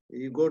government.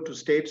 You go to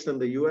states in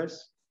the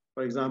US,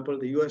 for example,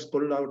 the US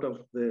pulled out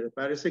of the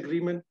Paris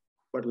Agreement,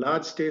 but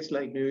large states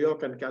like New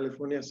York and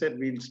California said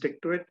we'll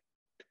stick to it.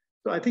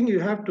 So I think you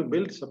have to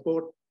build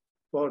support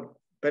for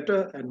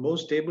better and more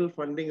stable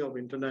funding of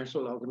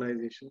international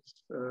organizations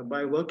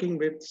by working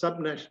with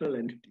subnational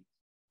entities,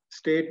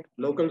 state,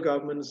 local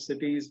governments,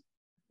 cities,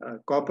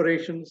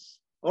 corporations,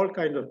 all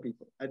kinds of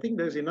people. I think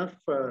there's enough,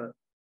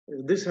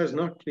 this has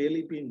not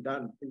really been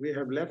done. We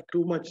have left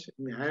too much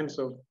in the hands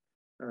of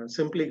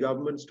simply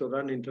governments to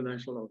run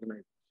international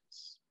organizations.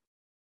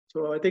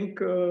 So I think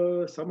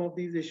some of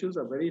these issues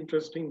are very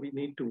interesting. We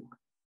need to,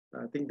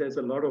 I think there's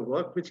a lot of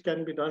work which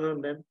can be done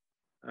on them.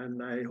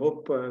 And I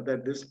hope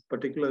that this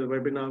particular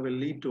webinar will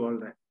lead to all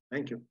that.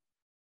 Thank you.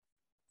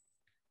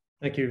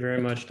 Thank you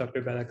very much,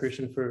 Dr.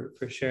 Balakrishnan,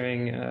 for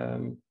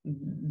sharing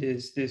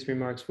these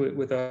remarks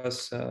with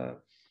us.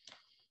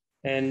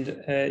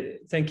 And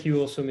thank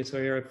you also, Ms.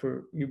 O'Hara,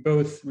 for you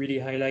both really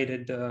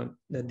highlighted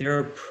that there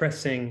are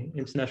pressing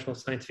international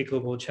scientific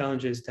global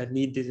challenges that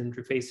need these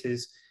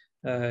interfaces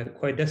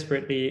quite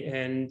desperately.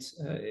 And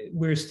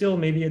we're still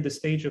maybe at the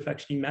stage of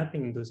actually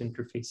mapping those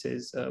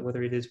interfaces,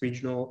 whether it is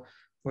regional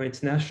or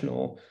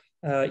international,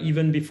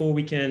 even before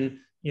we can,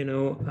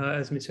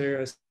 as Ms.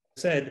 O'Hara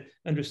said,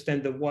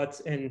 understand the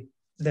what and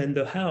then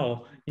the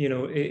how,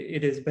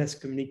 it is best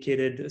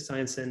communicated.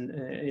 Science and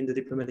in the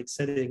diplomatic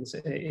settings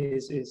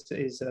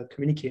is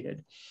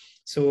communicated.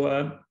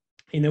 So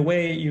in a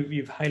way,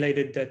 you've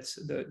highlighted that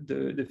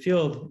the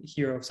field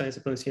here of science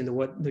diplomacy and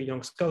what the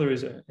young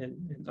scholars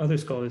and other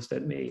scholars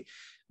that may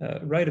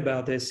write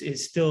about this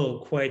is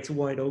still quite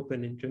wide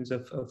open in terms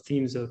of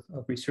themes of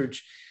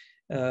research.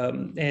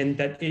 And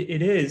that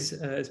it is,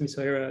 as Ms.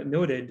 O'Hara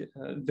noted,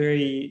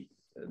 very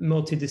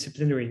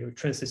multidisciplinary or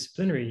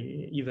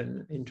transdisciplinary,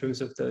 even in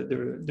terms of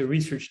the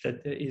research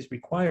that is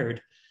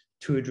required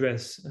to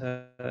address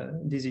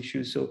these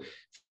issues. So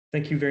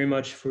thank you very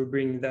much for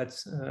bringing that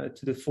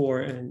to the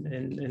fore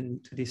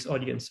and to this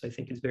audience. I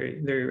think it's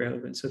very, very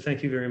relevant. So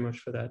thank you very much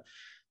for that.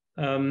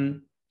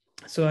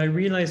 So I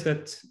realized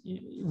that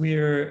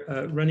we're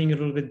running a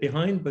little bit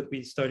behind, but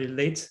we started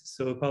late.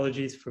 So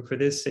apologies for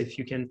this. If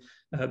you can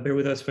bear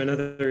with us for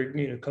another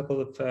couple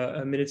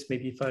of minutes,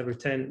 maybe 5 or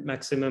 10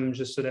 maximum,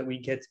 just so that we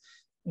get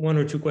 1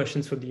 or 2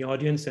 questions from the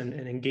audience and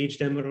engage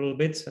them a little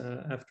bit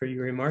after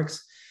your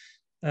remarks.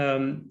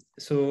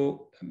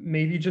 So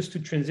maybe just to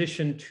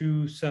transition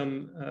to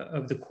some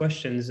of the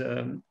questions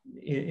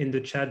in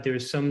the chat, there are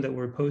some that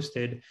were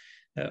posted.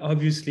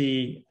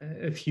 Obviously,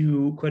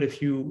 quite a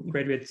few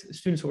graduate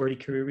students or early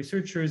career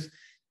researchers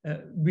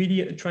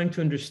really trying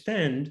to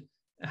understand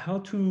how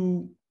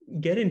to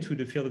get into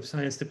the field of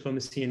science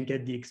diplomacy and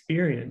get the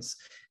experience.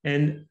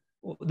 And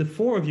the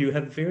 4 of you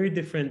have very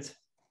different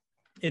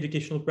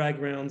educational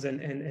backgrounds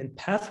and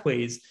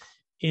pathways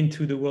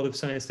into the world of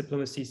science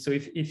diplomacy. So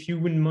if you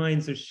wouldn't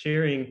mind just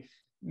sharing,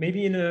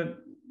 maybe in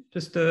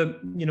just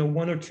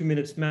 1 or 2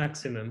 minutes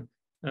maximum,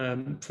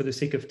 for the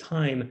sake of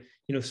time,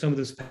 some of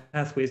those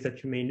pathways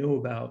that you may know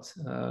about,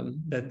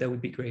 that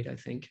would be great, I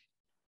think.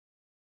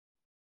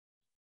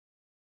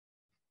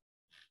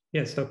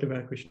 Yes, Dr.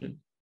 Balakrishnan.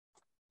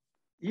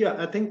 Yeah,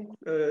 I think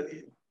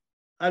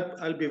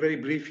I'll be very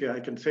brief here. I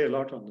can say a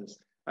lot on this.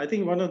 I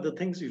think one of the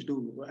things you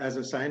do as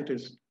a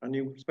scientist, and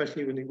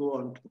especially when you go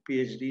on to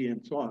PhD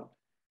and so on,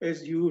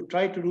 is you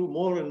try to do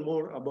more and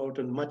more about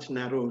a much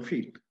narrower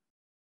field.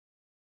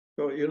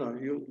 So,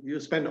 you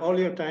spend all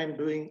your time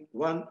doing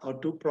 1 or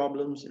 2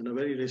 problems in a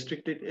very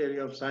restricted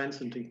area of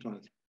science and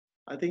technology.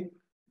 I think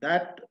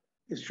that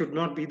should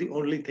not be the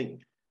only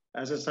thing.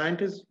 As a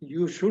scientist,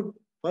 you should,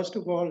 first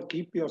of all,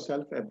 keep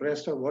yourself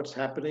abreast of what's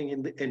happening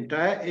in the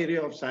entire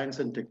area of science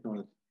and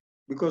technology,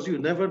 because you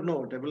never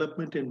know,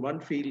 development in one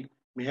field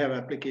may have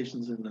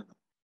applications in another.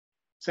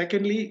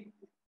 Secondly,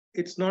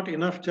 it's not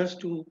enough just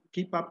to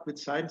keep up with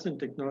science and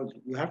technology.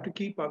 You have to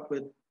keep up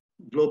with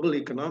global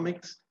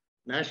economics,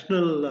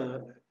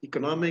 national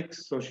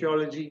economics,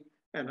 sociology,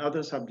 and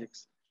other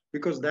subjects,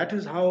 because that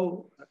is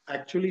how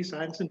actually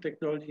science and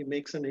technology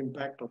makes an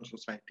impact on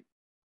society.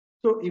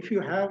 So if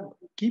you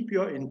keep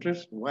your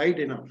interest wide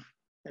enough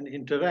and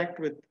interact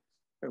with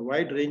a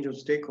wide range of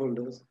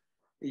stakeholders,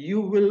 you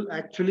will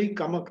actually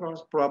come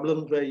across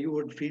problems where you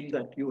would feel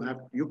that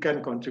you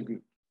can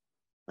contribute.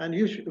 And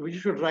we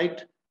should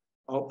write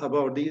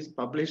about these,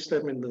 publish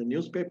them in the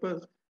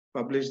newspapers,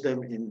 publish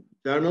them in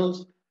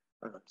journals,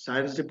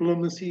 science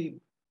diplomacy,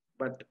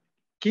 but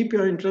keep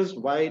your interest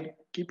wide,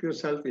 keep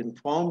yourself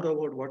informed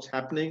about what's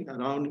happening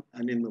around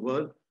and in the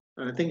world.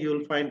 And I think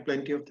you'll find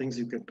plenty of things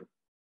you can do.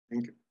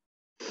 Thank you.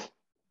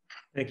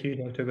 Thank you,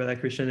 Dr.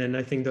 Balakrishnan. And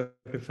I think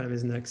Dr. Pham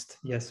is next.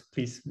 Yes,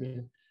 please.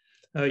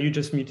 You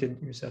just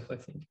muted yourself, I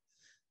think.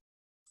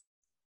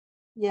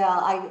 Yeah,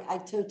 I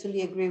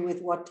totally agree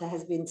with what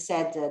has been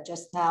said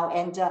just now.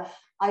 And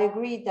I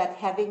agree that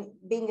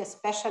being a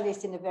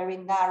specialist in a very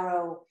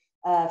narrow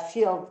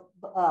field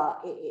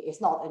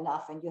is not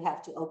enough, and you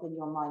have to open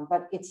your mind.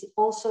 But it's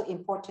also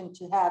important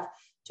to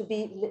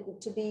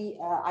be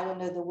I don't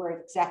know the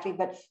word exactly,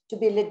 but to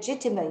be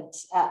legitimate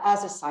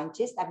as a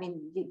scientist. I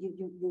mean,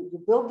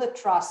 you build the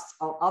trust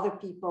of other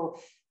people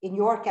in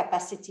your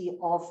capacity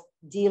of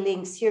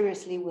dealing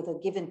seriously with a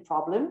given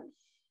problem,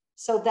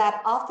 so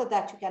that after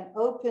that you can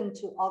open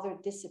to other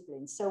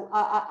disciplines. So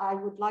I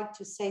would like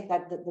to say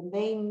that the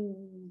main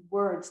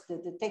words,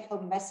 the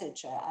take-home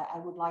message I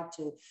would like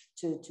to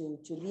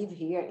leave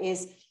here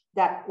is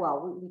that,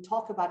 well, we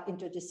talk about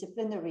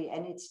interdisciplinary,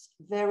 and it's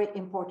very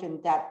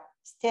important that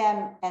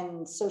STEM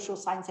and social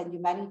science and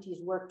humanities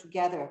work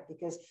together,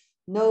 because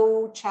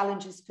no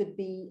challenges could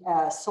be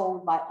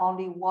solved by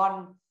only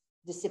one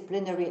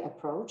disciplinary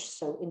approach.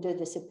 So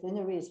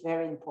interdisciplinary is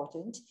very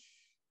important.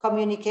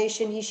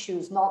 Communication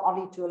issues, not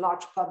only to a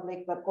large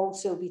public, but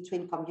also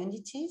between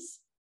communities.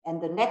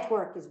 And the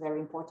network is very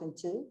important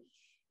too.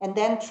 And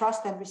then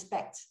trust and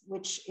respect,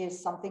 which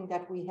is something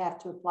that we have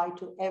to apply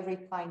to every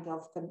kind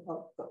of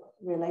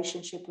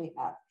relationship we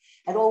have.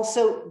 And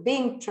also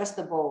being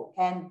trustable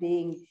and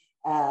being,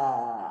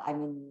 I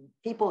mean,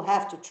 people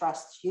have to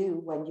trust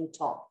you when you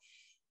talk.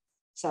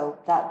 So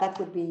that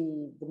would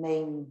be the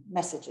main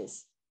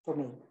messages for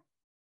me.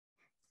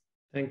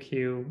 Thank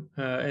you.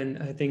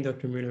 And I think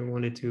Dr. Müller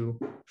wanted to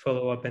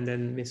follow up, and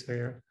then Ms.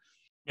 Herrera.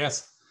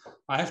 Yes,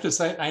 I have to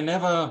say, I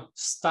never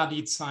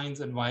studied science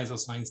advice or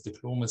science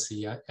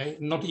diplomacy. I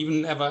not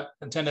even ever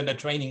attended a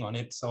training on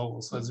it. So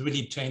it's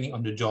really training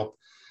on the job.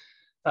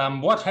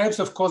 What helps,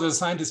 of course, as a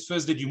scientist,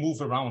 first that you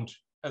move around,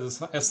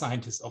 as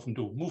scientists often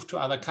do, move to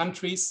other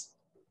countries,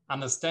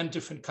 understand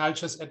different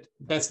cultures.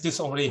 This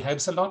already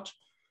helps a lot.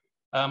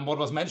 What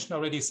was mentioned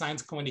already,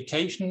 science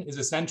communication is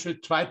essential.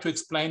 Try to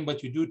explain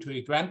what you do to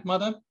your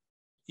grandmother,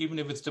 even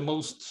if it's the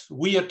most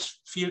weird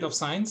field of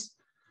science.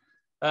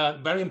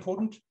 Very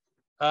important.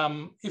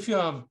 If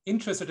you're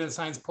interested in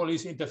science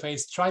policy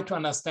interface, try to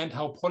understand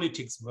how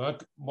politics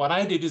work. What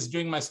I did is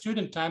during my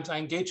student times, I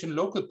engaged in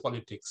local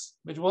politics,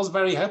 which was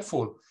very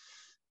helpful.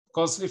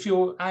 Because if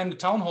you are in a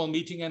town hall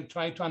meeting and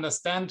try to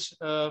understand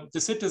the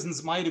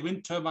citizens why the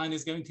wind turbine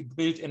is going to be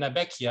built in a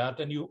backyard,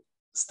 and you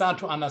start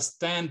to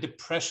understand the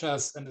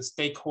pressures and the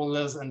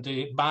stakeholders and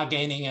the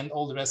bargaining and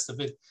all the rest of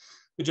it,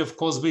 which of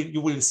course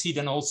you will see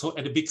then also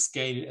at a big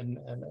scale, and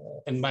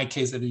in my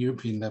case at the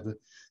European level.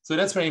 So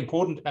that's very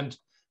important.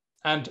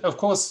 And of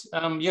course,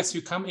 yes,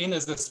 you come in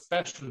as a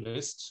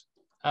specialist,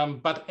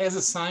 but as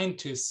a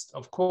scientist,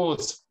 of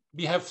course,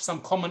 we have some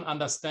common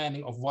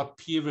understanding of what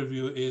peer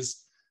review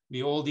is.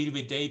 We all deal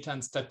with data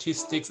and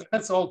statistics.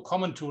 That's all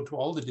common to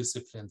all the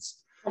disciplines.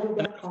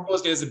 And of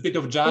course, there's a bit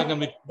of jargon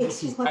which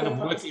kind of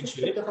works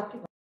into it.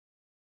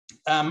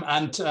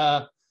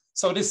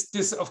 So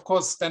this, of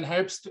course, then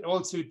helps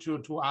also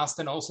to ask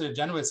then also the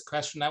generalist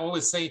question. I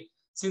always say,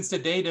 since the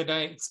day that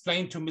I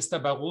explained to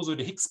Mr. Barroso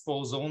the Higgs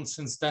boson,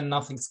 since then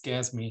nothing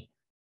scares me.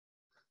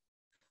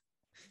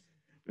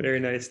 Very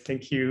nice.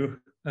 Thank you,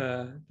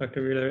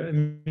 Dr.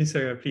 Müller. Ms.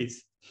 Herrera,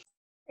 please.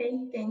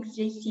 Thanks,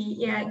 JC.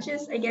 Yeah,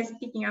 just I guess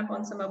picking up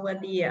on some of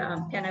what the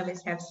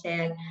panelists have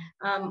said,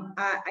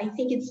 I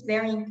think it's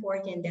very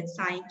important that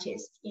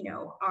scientists,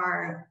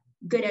 are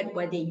good at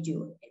what they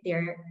do.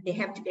 They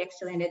have to be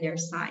excellent at their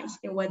science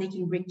and what they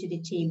can bring to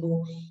the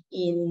table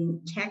in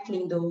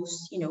tackling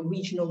those,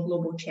 regional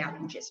global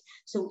challenges.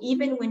 So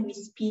even when we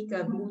speak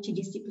of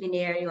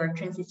multidisciplinary or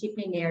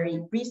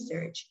transdisciplinary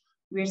research,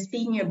 we're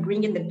speaking of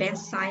bringing the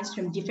best science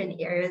from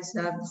different areas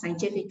of the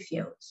scientific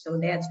field. So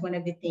that's one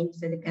of the things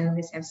that the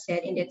panelists have said,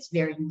 and it's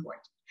very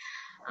important.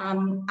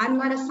 I'm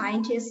not a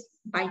scientist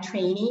by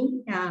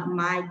training.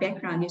 My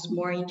background is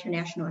more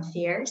international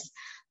affairs,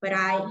 but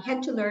I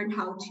had to learn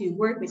how to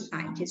work with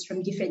scientists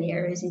from different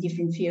areas and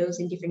different fields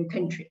in different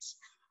countries.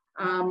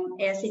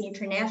 As an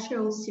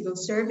international civil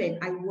servant,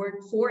 I work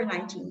for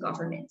 19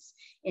 governments.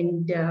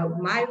 And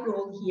my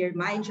role here,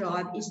 my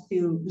job is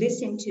to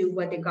listen to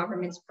what the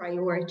government's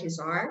priorities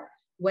are,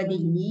 what they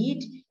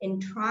need,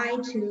 and try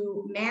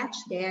to match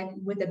that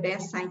with the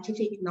best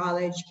scientific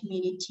knowledge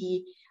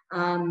community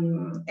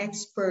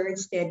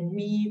experts that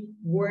we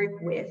work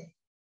with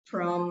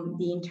from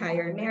the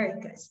entire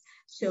Americas.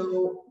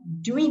 So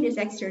doing this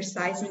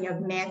exercising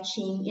of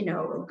matching,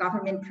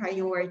 government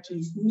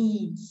priorities,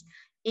 needs,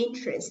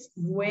 interests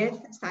with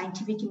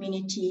scientific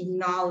community,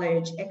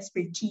 knowledge,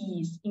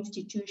 expertise,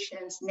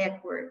 institutions,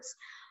 networks.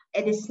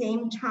 At the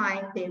same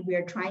time that we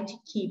are trying to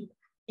keep,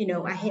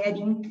 ahead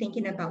in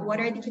thinking about what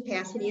are the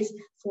capacities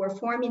for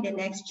forming the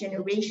next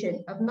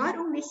generation of not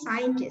only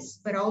scientists,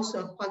 but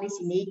also of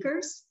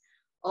policymakers,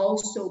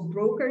 also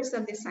brokers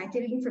of the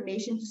scientific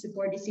information to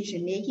support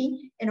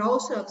decision-making, and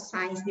also of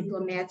science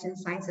diplomats and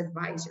science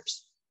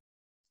advisors.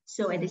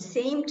 So at the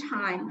same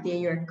time,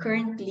 they are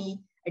currently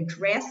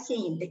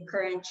addressing the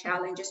current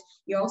challenges,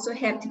 you also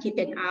have to keep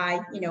an eye,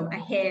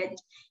 ahead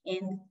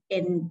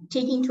and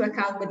taking into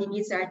account what the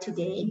needs are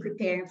today and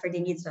preparing for the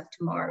needs of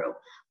tomorrow.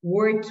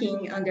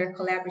 Working under a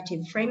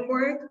collaborative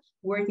framework,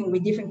 working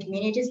with different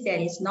communities,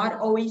 that is not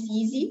always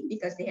easy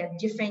because they have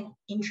different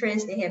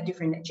interests, they have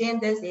different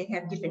agendas, they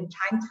have different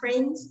time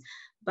frames,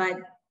 but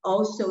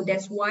also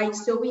that's why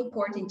it's so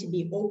important to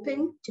be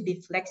open, to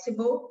be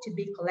flexible, to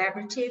be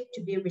collaborative,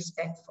 to be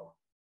respectful.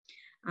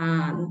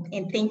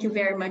 And thank you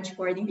very much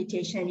for the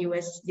invitation. It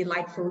was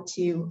delightful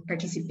to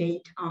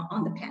participate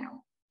on the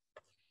panel.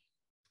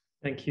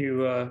 Thank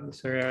you,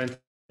 Ms. Herrera,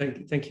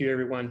 and thank you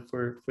everyone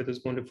for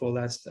those wonderful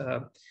last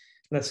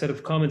set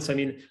of comments. I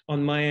mean,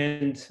 on my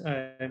end,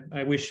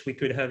 I wish we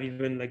could have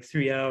even like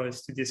 3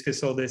 hours to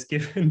discuss all this,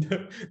 given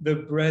the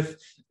breadth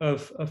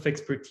of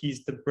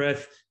expertise, the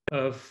breadth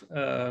of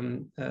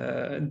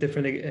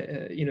different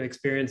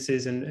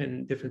experiences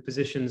and different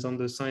positions on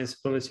those science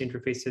diplomacy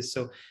interfaces.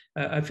 So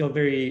I feel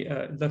very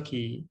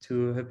lucky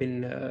to have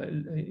been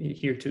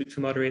here to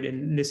moderate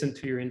and listen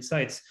to your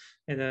insights,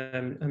 and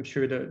I'm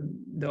sure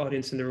the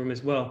audience in the room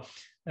as well.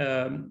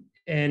 I'm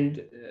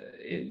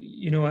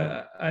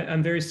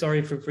very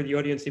sorry for the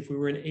audience if we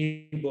weren't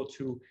able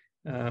to,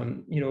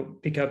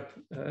 pick up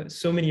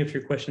so many of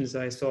your questions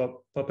I saw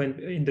pop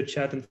in the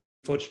chat.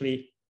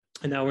 Unfortunately,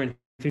 an hour and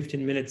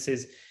 15 minutes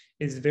is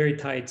very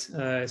tight,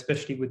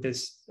 especially with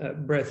this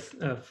breadth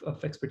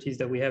of expertise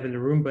that we have in the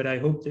room. But I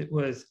hoped it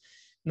was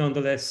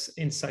nonetheless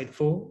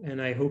insightful,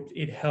 and I hoped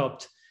it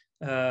helped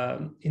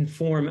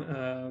inform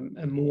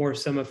more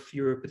some of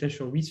your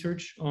potential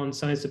research on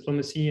science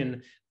diplomacy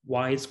and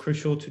why it's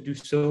crucial to do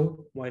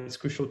so, why it's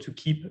crucial to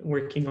keep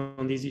working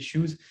on these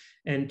issues,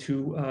 and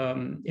to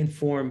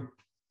inform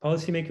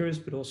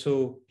policymakers, but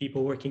also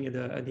people working at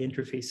the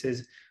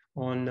interfaces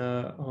on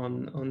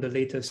the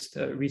latest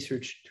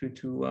research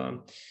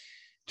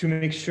to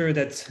make sure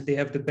that they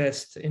have the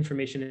best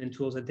information and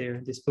tools at their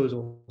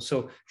disposal.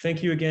 So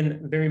thank you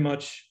again very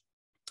much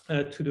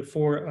to the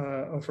 4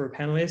 of our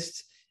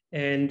panelists,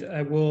 and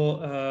I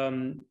will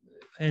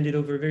hand it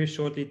over very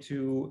shortly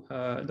to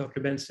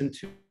Dr. Bankston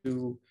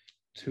to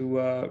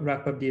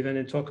wrap up the event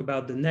and talk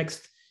about the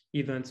next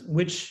event,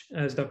 which,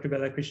 as Dr.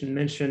 Balakrishnan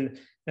mentioned,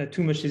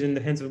 too much is in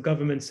the hands of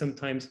government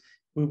sometimes.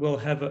 We will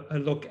have a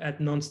look at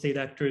non-state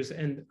actors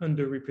and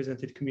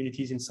underrepresented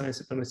communities in science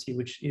diplomacy,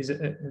 which is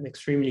an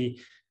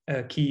extremely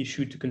key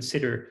issue to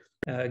consider,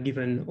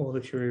 given all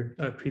of your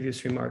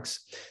previous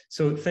remarks.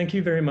 So thank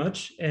you very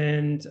much,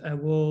 and I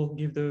will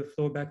give the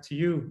floor back to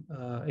you,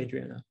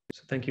 Adriana.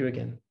 So thank you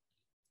again.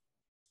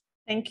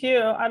 Thank you.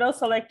 I'd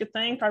also like to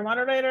thank our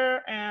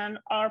moderator and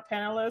our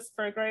panelists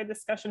for a great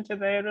discussion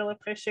today. I really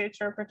appreciate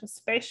your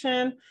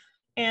participation,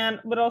 and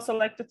would also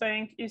like to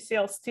thank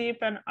UCL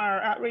STEaPP and our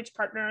outreach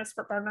partners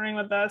for partnering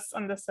with us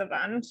on this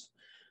event.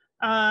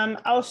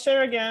 I'll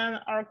share again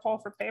our call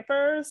for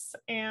papers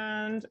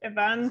and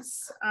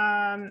events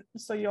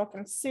so you all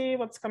can see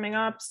what's coming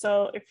up.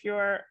 So if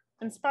you're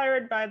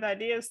inspired by the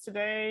ideas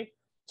today,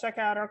 check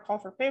out our call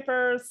for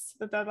papers.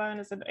 The deadline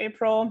is in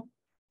April.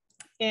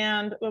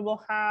 And we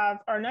will have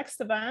our next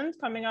event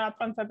coming up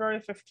on February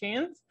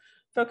 15th,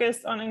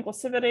 focused on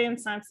inclusivity in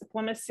science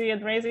diplomacy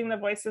and raising the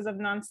voices of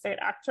non-state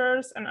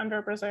actors and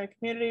underrepresented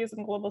communities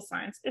in global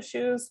science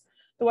issues.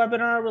 The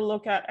webinar will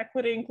look at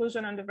equity,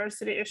 inclusion, and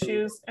diversity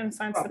issues in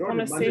science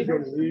diplomacy,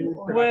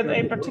 with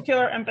a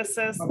particular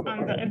emphasis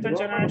on the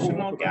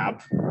intergenerational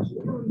gap.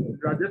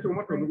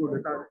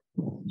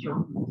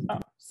 Oh,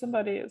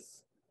 somebody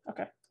is,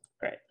 okay,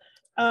 great.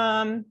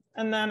 And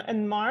then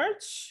in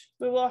March,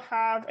 we will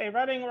have a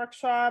writing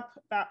workshop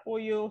that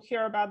you'll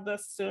hear about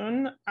this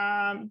soon,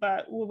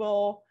 but we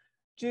will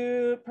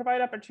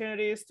provide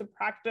opportunities to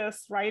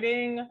practice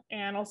writing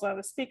and also have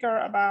a speaker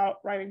about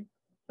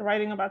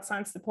writing about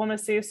science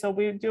diplomacy. So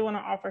we do want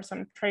to offer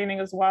some training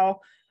as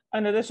well,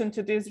 in addition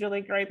to these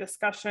really great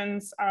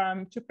discussions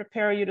to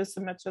prepare you to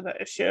submit to the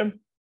issue.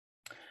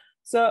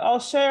 So I'll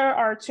share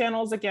our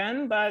channels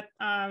again, but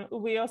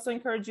we also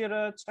encourage you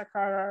to check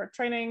out our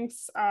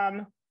trainings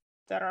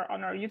that are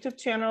on our YouTube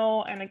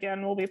channel. And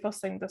again, we'll be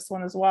posting this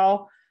one as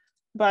well.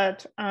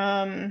 But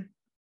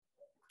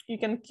you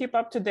can keep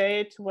up to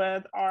date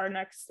with our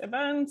next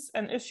events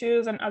and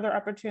issues and other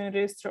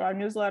opportunities through our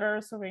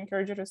newsletter. So we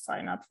encourage you to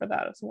sign up for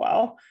that as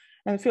well.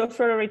 And feel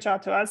free to reach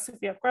out to us if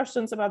you have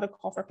questions about the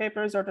call for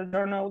papers or the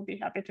journal. We'll be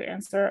happy to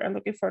answer, and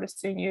looking forward to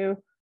seeing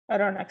you at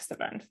our next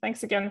event.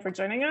 Thanks again for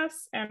joining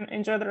us, and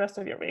enjoy the rest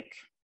of your week.